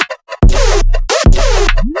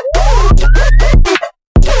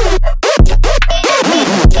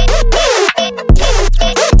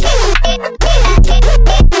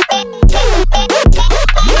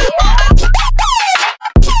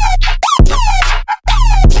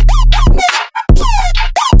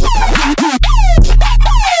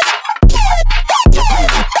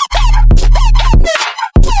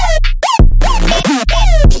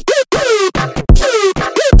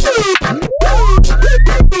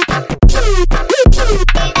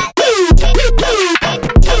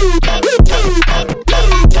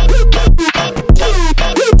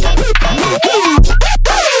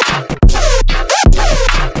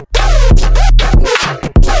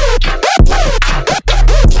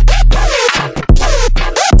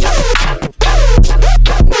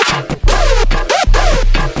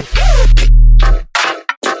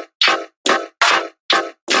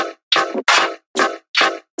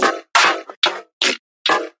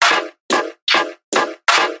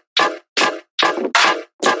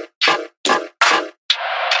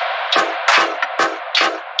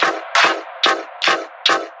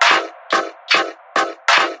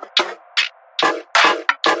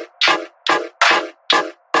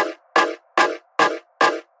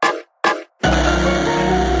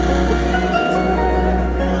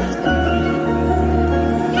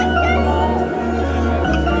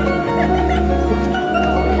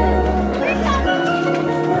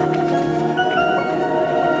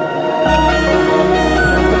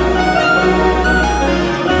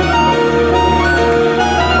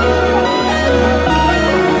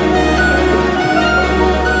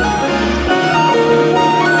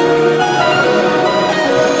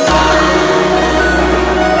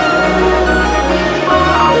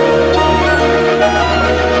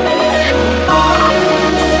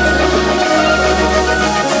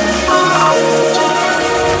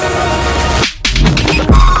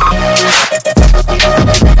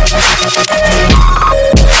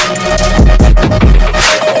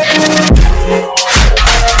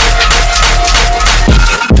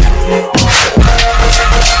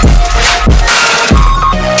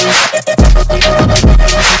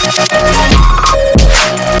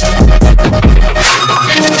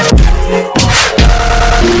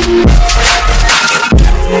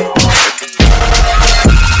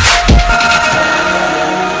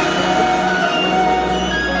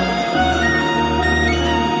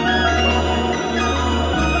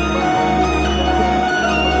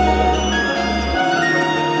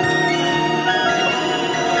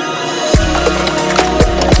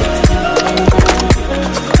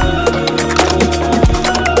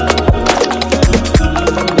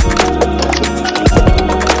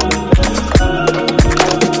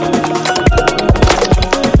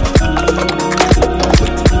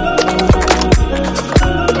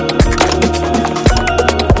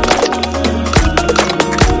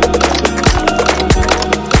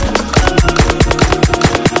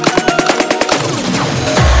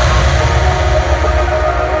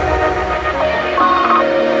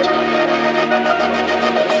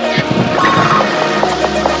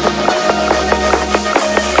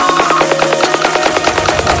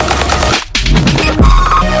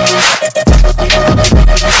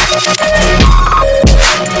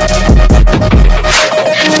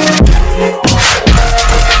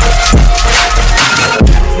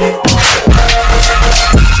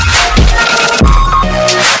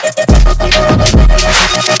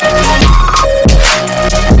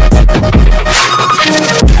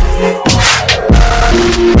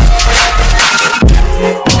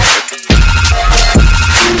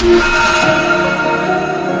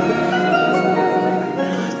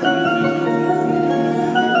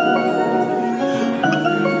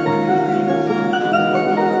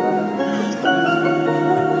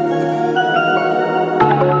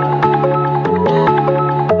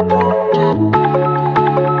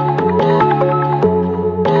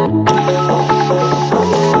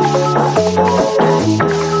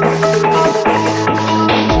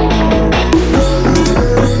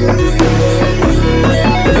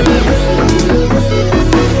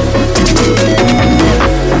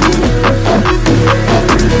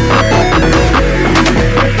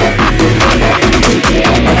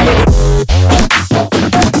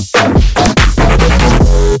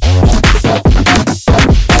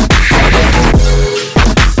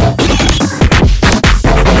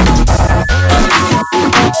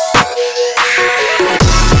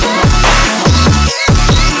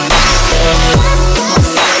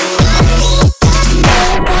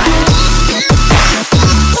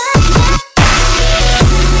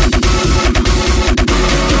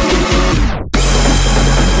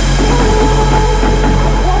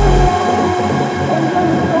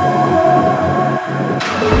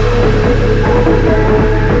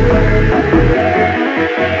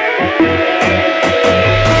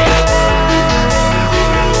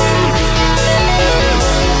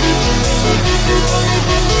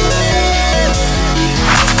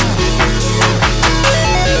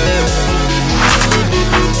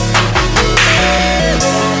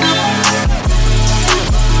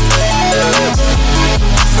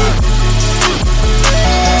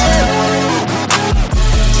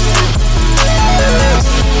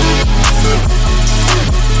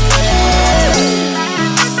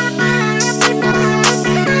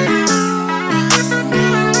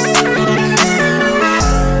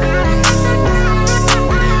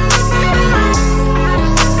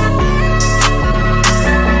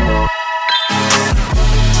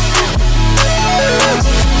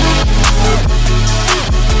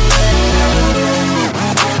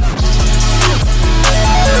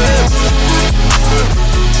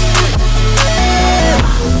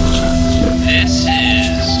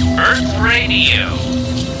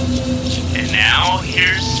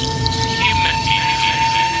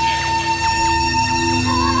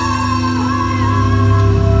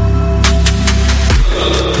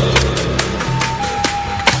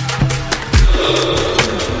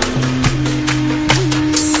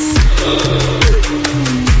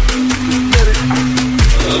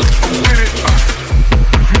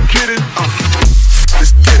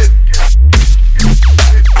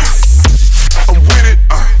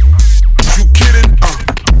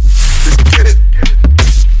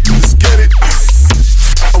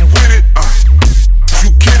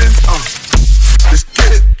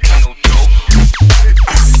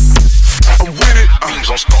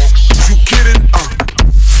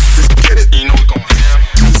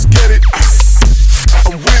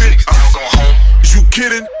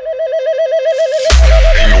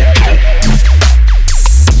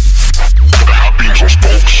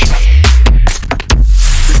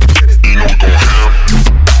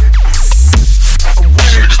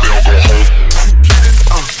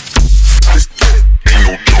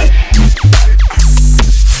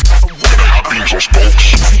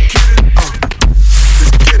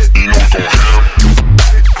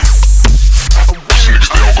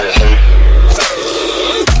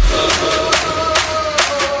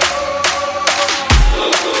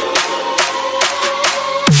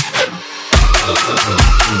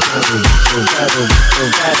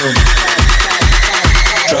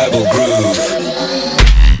 tribal groove.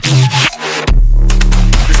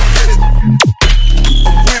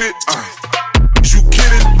 With it, you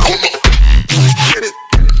get it, get it,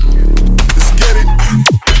 let's get it,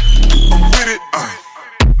 with it,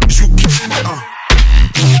 you get it,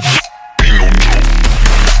 ain't no joke,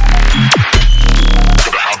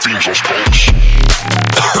 gotta have beams on spokes,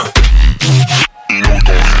 you know we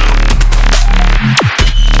gon' have,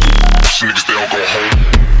 these niggas they all go home.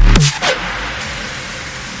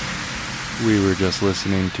 We were just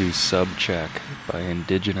listening to Subcheck by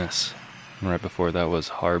Indigenous. And right before that was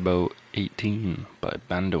Harbo 18 by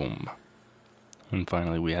Bandom. And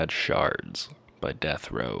finally we had Shards by Death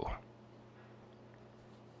Row.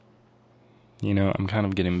 You know, I'm kind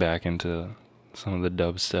of getting back into some of the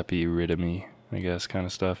dubsteppy, rhythmy, I guess, kind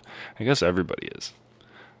of stuff. I guess everybody is.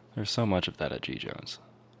 There's so much of that at G. Jones.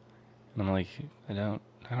 And I'm like, I don't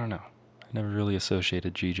know. I never really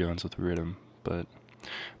associated G. Jones with rhythm, but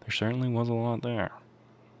there certainly was a lot there.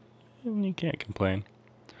 And you can't complain.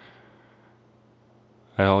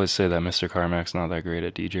 I always say that Mr. Carmack's not that great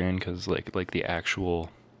at DJing, because like the actual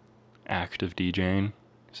act of DJing,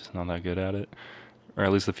 he's just not that good at it. Or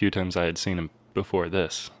at least the few times I had seen him before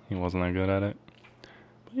this, he wasn't that good at it.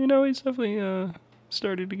 But you know, he's definitely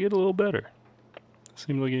started to get a little better.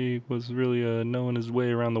 Seemed like he was really knowing his way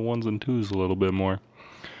around the ones and twos a little bit more,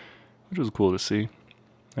 which was cool to see.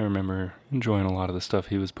 I remember enjoying a lot of the stuff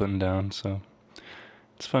he was putting down, so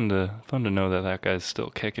it's fun to know that guy's still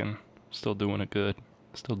kicking, still doing it good,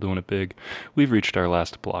 still doing it big. We've reached our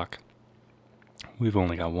last block. We've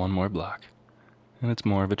only got one more block, and it's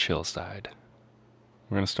more of a chill side.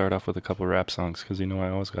 We're going to start off with a couple rap songs, because you know I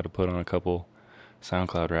always got to put on a couple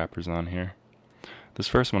SoundCloud rappers on here. This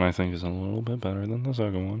first one I think is a little bit better than the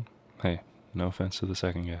second one. Hey, no offense to the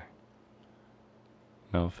second guy.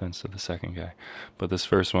 No offense to the second guy. But this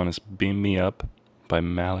first one is Beam Me Up by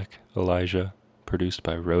Malik Elijah, produced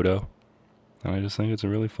by Roto. And I just think it's a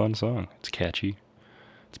really fun song. It's catchy.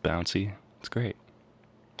 It's bouncy. It's great.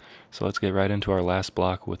 So let's get right into our last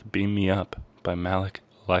block with Beam Me Up by Malik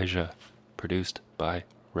Elijah, produced by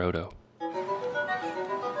Roto.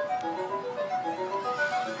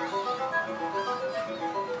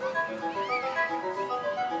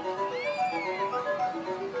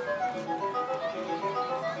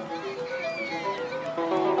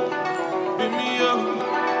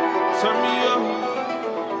 Turn me up,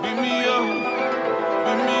 beat me up,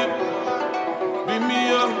 beat me up, beat me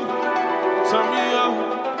up, turn me up,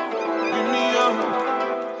 beat me up,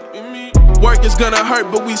 beat me up. Work is gonna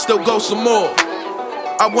hurt, but we still go some more.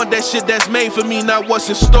 I want that shit that's made for me, not what's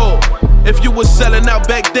in store. If you was selling out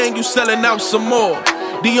back then, you selling out some more.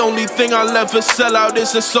 The only thing I'll ever sell out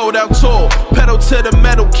is a sold out tour. Pedal to the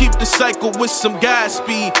metal, keep the cycle with some guy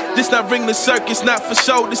speed. This not ring the circus, not for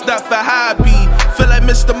show, this not for hobby. Feel like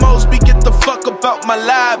Mr. Mosby, get the fuck about my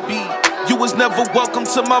lobby. You was never welcome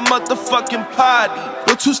to my motherfucking party.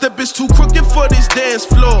 Your two-step is too crooked for this dance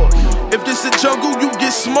floor. If this a jungle, you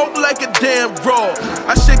get smoked like a damn raw.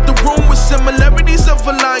 I shake the room with similarities of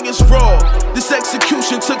a lion's roar. This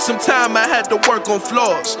execution took some time, I had to work on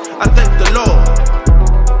flaws. I thank the Lord.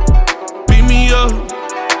 Beat me up,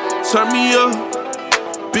 turn me up,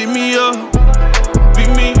 beat me up, beat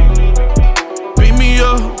me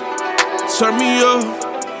up, turn me up,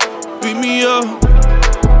 beat me up,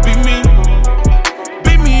 beat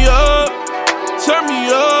me up, turn me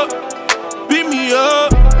up, beat me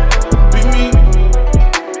up, beat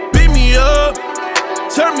me up,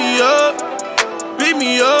 turn me up, beat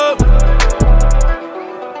me up.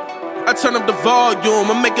 I turn up the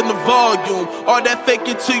volume, I'm making the volume. All that fake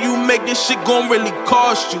it till you make this shit gon' really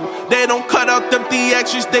cost you. They don't cut out them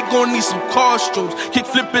theatrics, they gon' need some costumes. Kick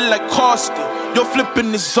flipping like Costin, your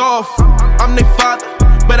flipping is awful. I'm their father,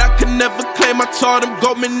 but I could never claim I taught them.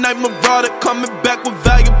 Go midnight marauder, coming back with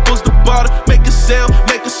valuables to barter. Make a sale,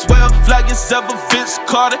 make a swell, fly as ever Vince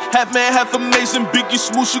Carter. Half man, half amazing, Biggie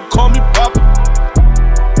Smooth, you call me Papa.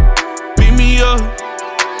 Beat me up,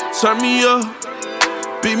 turn me up,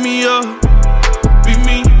 beat me up, beat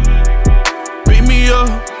me up,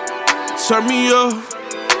 turn me up,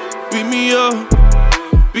 beat me up,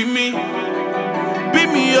 beat me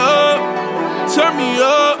up, turn me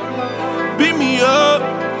up, beat me up,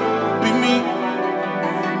 beat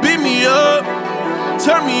me up,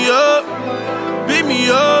 turn me up, beat me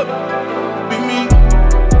up, beat me.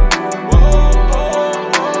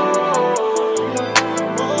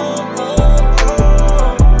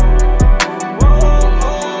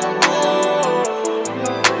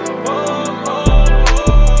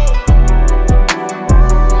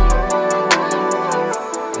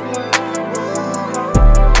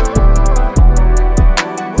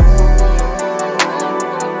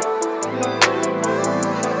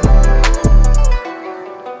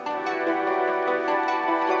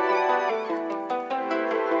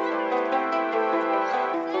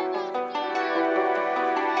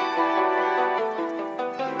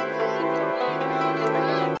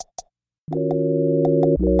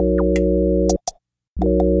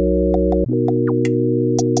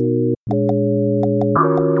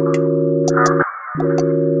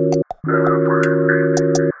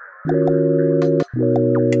 Couple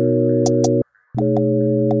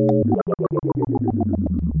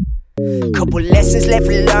lessons left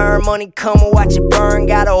to learn, money come and watch it burn.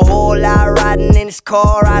 Got a whole lot riding in this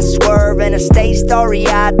car, I swerve. And a stage story,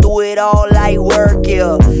 I do it all light work,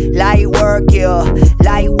 yeah. Light work, yeah.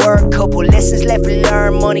 Light work, couple lessons left to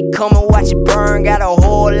learn, money come and watch it burn. Got a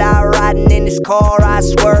whole lot riding in this car, I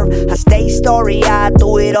swerve. A stage story, I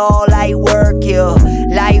do it all light work, yeah.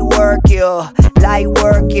 Light work, yeah. Light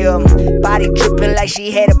work, yeah. Body dripping like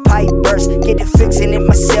she had a pipe burst. Get it fixing it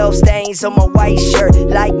myself, stains on my white shirt.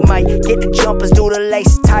 Like Mike, get the jumpers, do the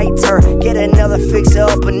lace tighter. Get another fixer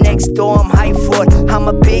up and next door, I'm hyped for it. I'm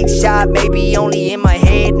a big shot, maybe only in my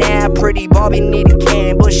head now. Pretty Barbie need a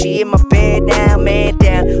can, but she in my bed now. Man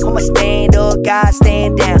down, I'ma stand up, guys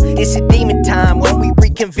stand down. It's a demon time, when we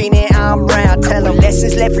reconvene it, I'm round. Tell them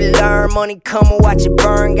lessons left to learn, money come and watch it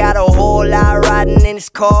burn. Got a whole lot riding in this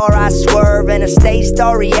car, I swerve. And a stage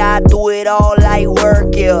story, I do it all light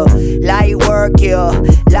work, yeah. Light work, yeah.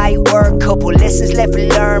 Light work, couple lessons left to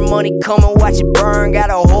learn, money come and watch it burn. Got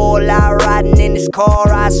a whole lot riding in this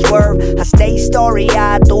car, I swerve. A stage story,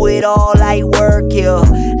 I do it all light work, yeah.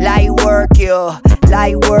 Light work, yeah.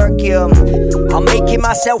 Light work, yeah. I'm making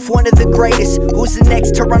myself one of the greatest. Who's the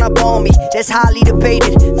next to run up on me? That's highly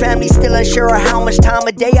debated. Family still unsure of how much time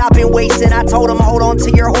a day I've been wasting. I told them hold on to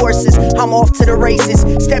your horses, I'm off to the races.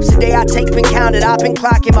 Steps a day I take been counted, I've been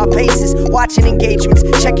clocking my paces. Watching engagements,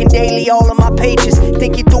 checking daily all of my pages.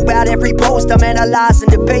 Thinking through about every post, I'm analyzing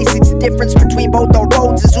the basics. The difference between both the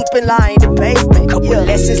roads is who's been lying to pavement. Couple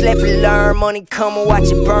lessons left to learn, money come and watch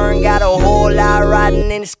it burn. Got a whole lot riding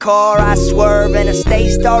in this car, I swerve. And a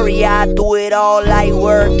stage story, I do it all light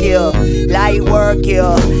work, yeah. Light work,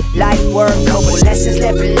 yeah. Light work, couple lessons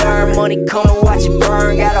left to learn, money come and watch it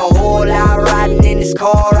burn. Got a whole lot riding in this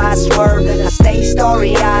car, I swerve. A stage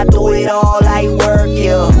story, I do it all light work,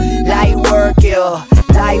 yeah. Light work, yeah.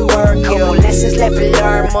 Light work, couple lessons left to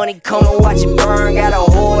learn, money come and watch it burn. Got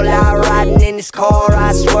a whole lot riding in this car,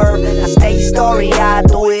 I swerve. A stage story, I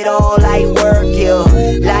do it all light work, yeah.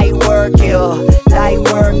 Light work, yeah. Light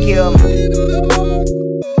work, yeah.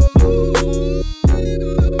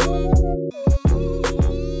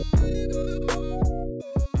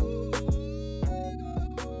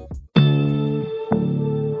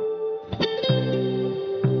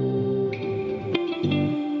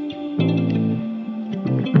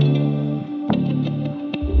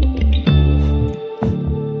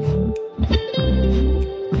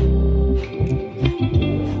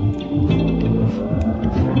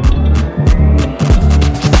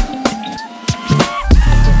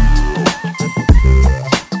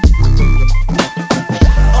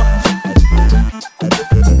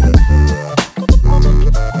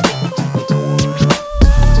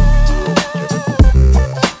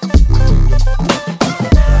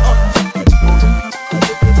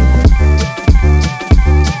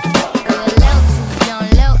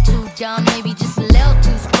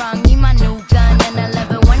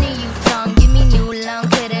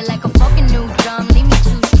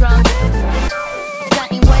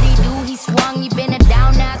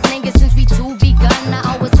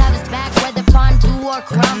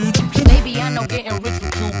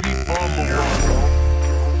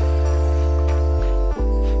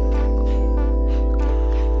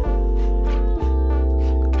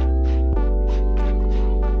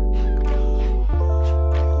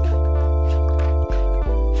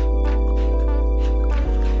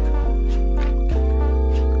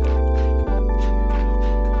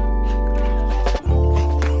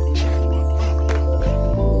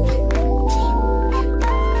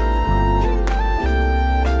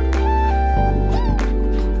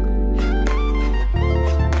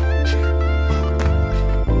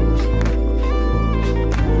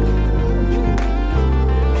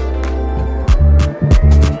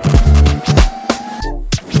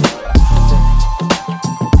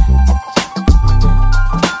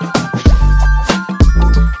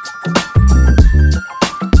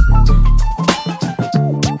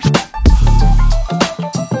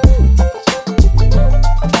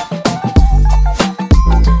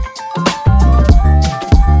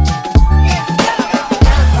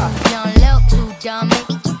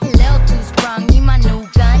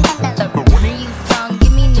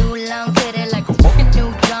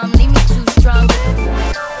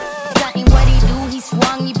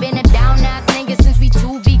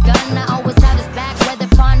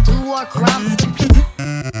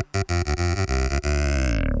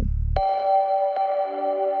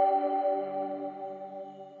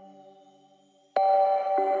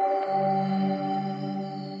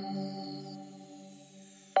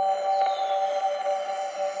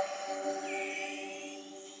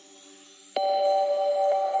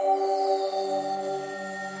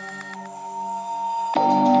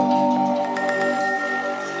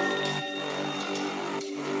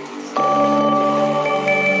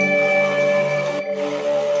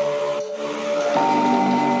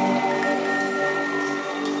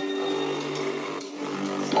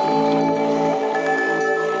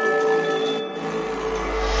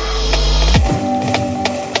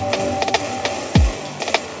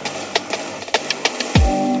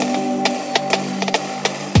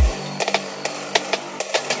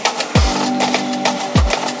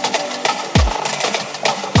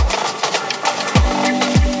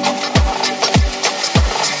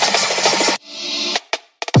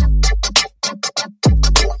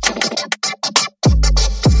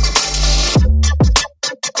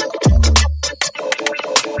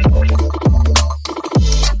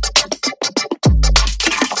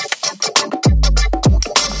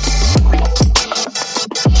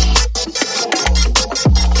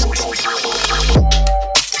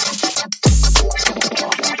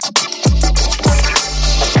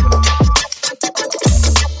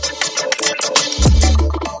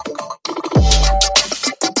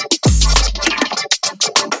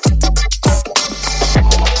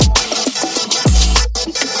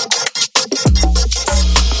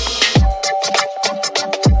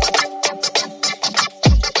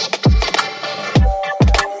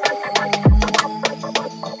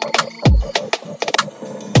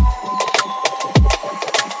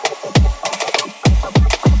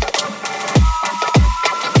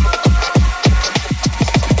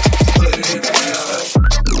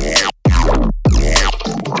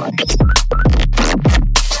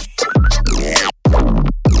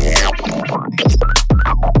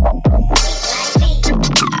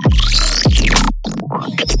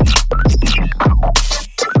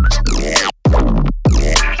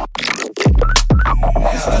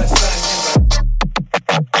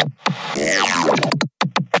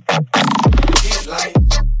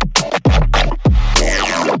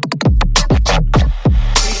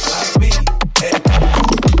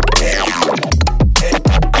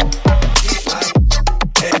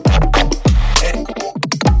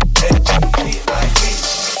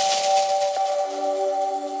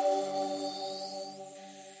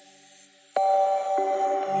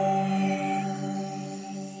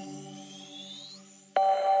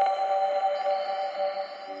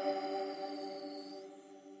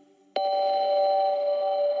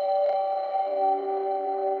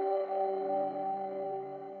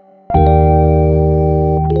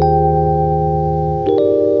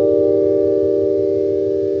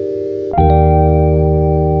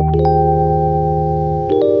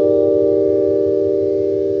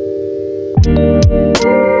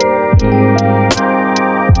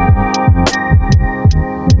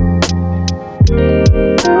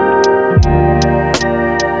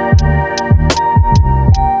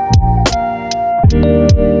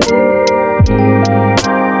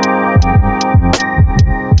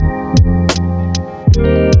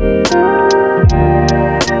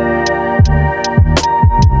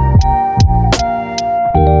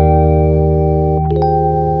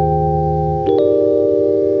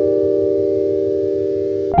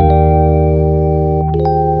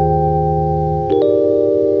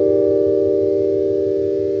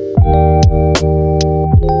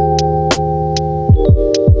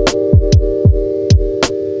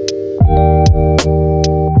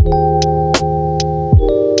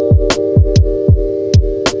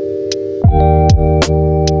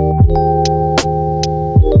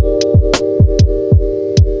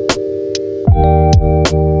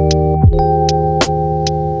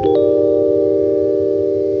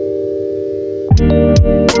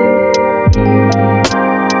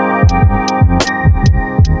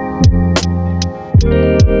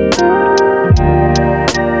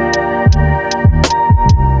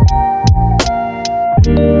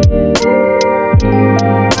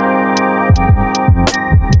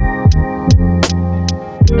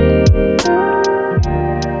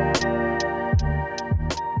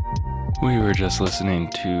 We were just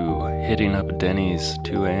listening to Hitting Up Denny's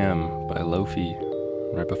 2 a.m. by Lofi.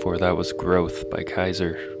 Right before that was Growth by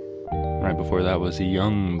Kaiser. Right before that was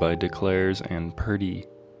Young by Declares and Purdy.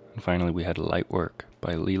 And finally we had Lightwork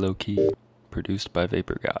by Lilo Key, produced by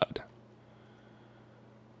Vapor God.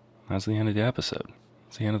 That's the end of the episode.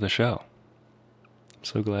 It's the end of the show. I'm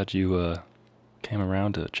so glad you came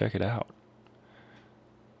around to check it out.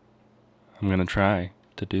 I'm gonna try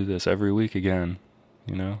to do this every week again,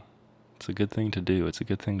 you know? It's a good thing to do. It's a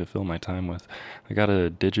good thing to fill my time with. I got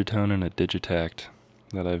a Digitone and a Digitact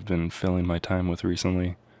that I've been filling my time with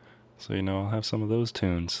recently. So, you know, I'll have some of those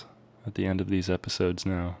tunes at the end of these episodes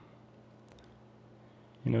now.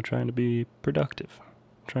 You know, trying to be productive.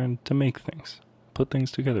 Trying to make things. Put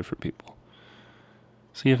things together for people.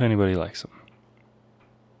 See if anybody likes them.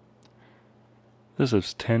 This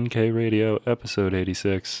is 10K Radio, episode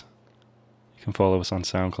 86. You can follow us on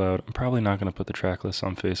SoundCloud. I'm probably not going to put the track list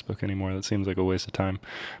on Facebook anymore. That seems like a waste of time.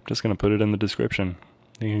 I'm just going to put it in the description.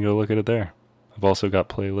 You can go look at it there. I've also got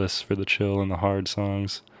playlists for the chill and the hard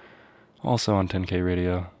songs. Also on 10K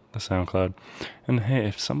Radio, the SoundCloud. And hey,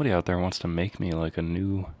 if somebody out there wants to make me like a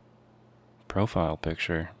new profile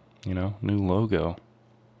picture, you know, new logo,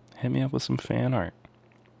 hit me up with some fan art.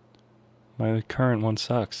 My current one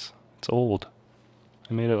sucks. It's old.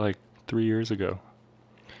 I made it like 3 years ago.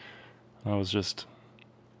 I was just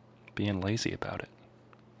being lazy about it.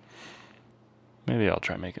 Maybe I'll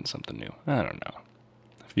try making something new. I don't know.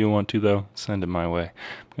 If you want to, though, send it my way.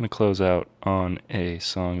 I'm going to close out on a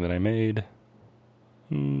song that I made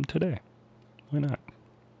today. Why not?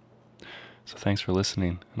 So thanks for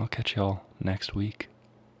listening, and I'll catch y'all next week.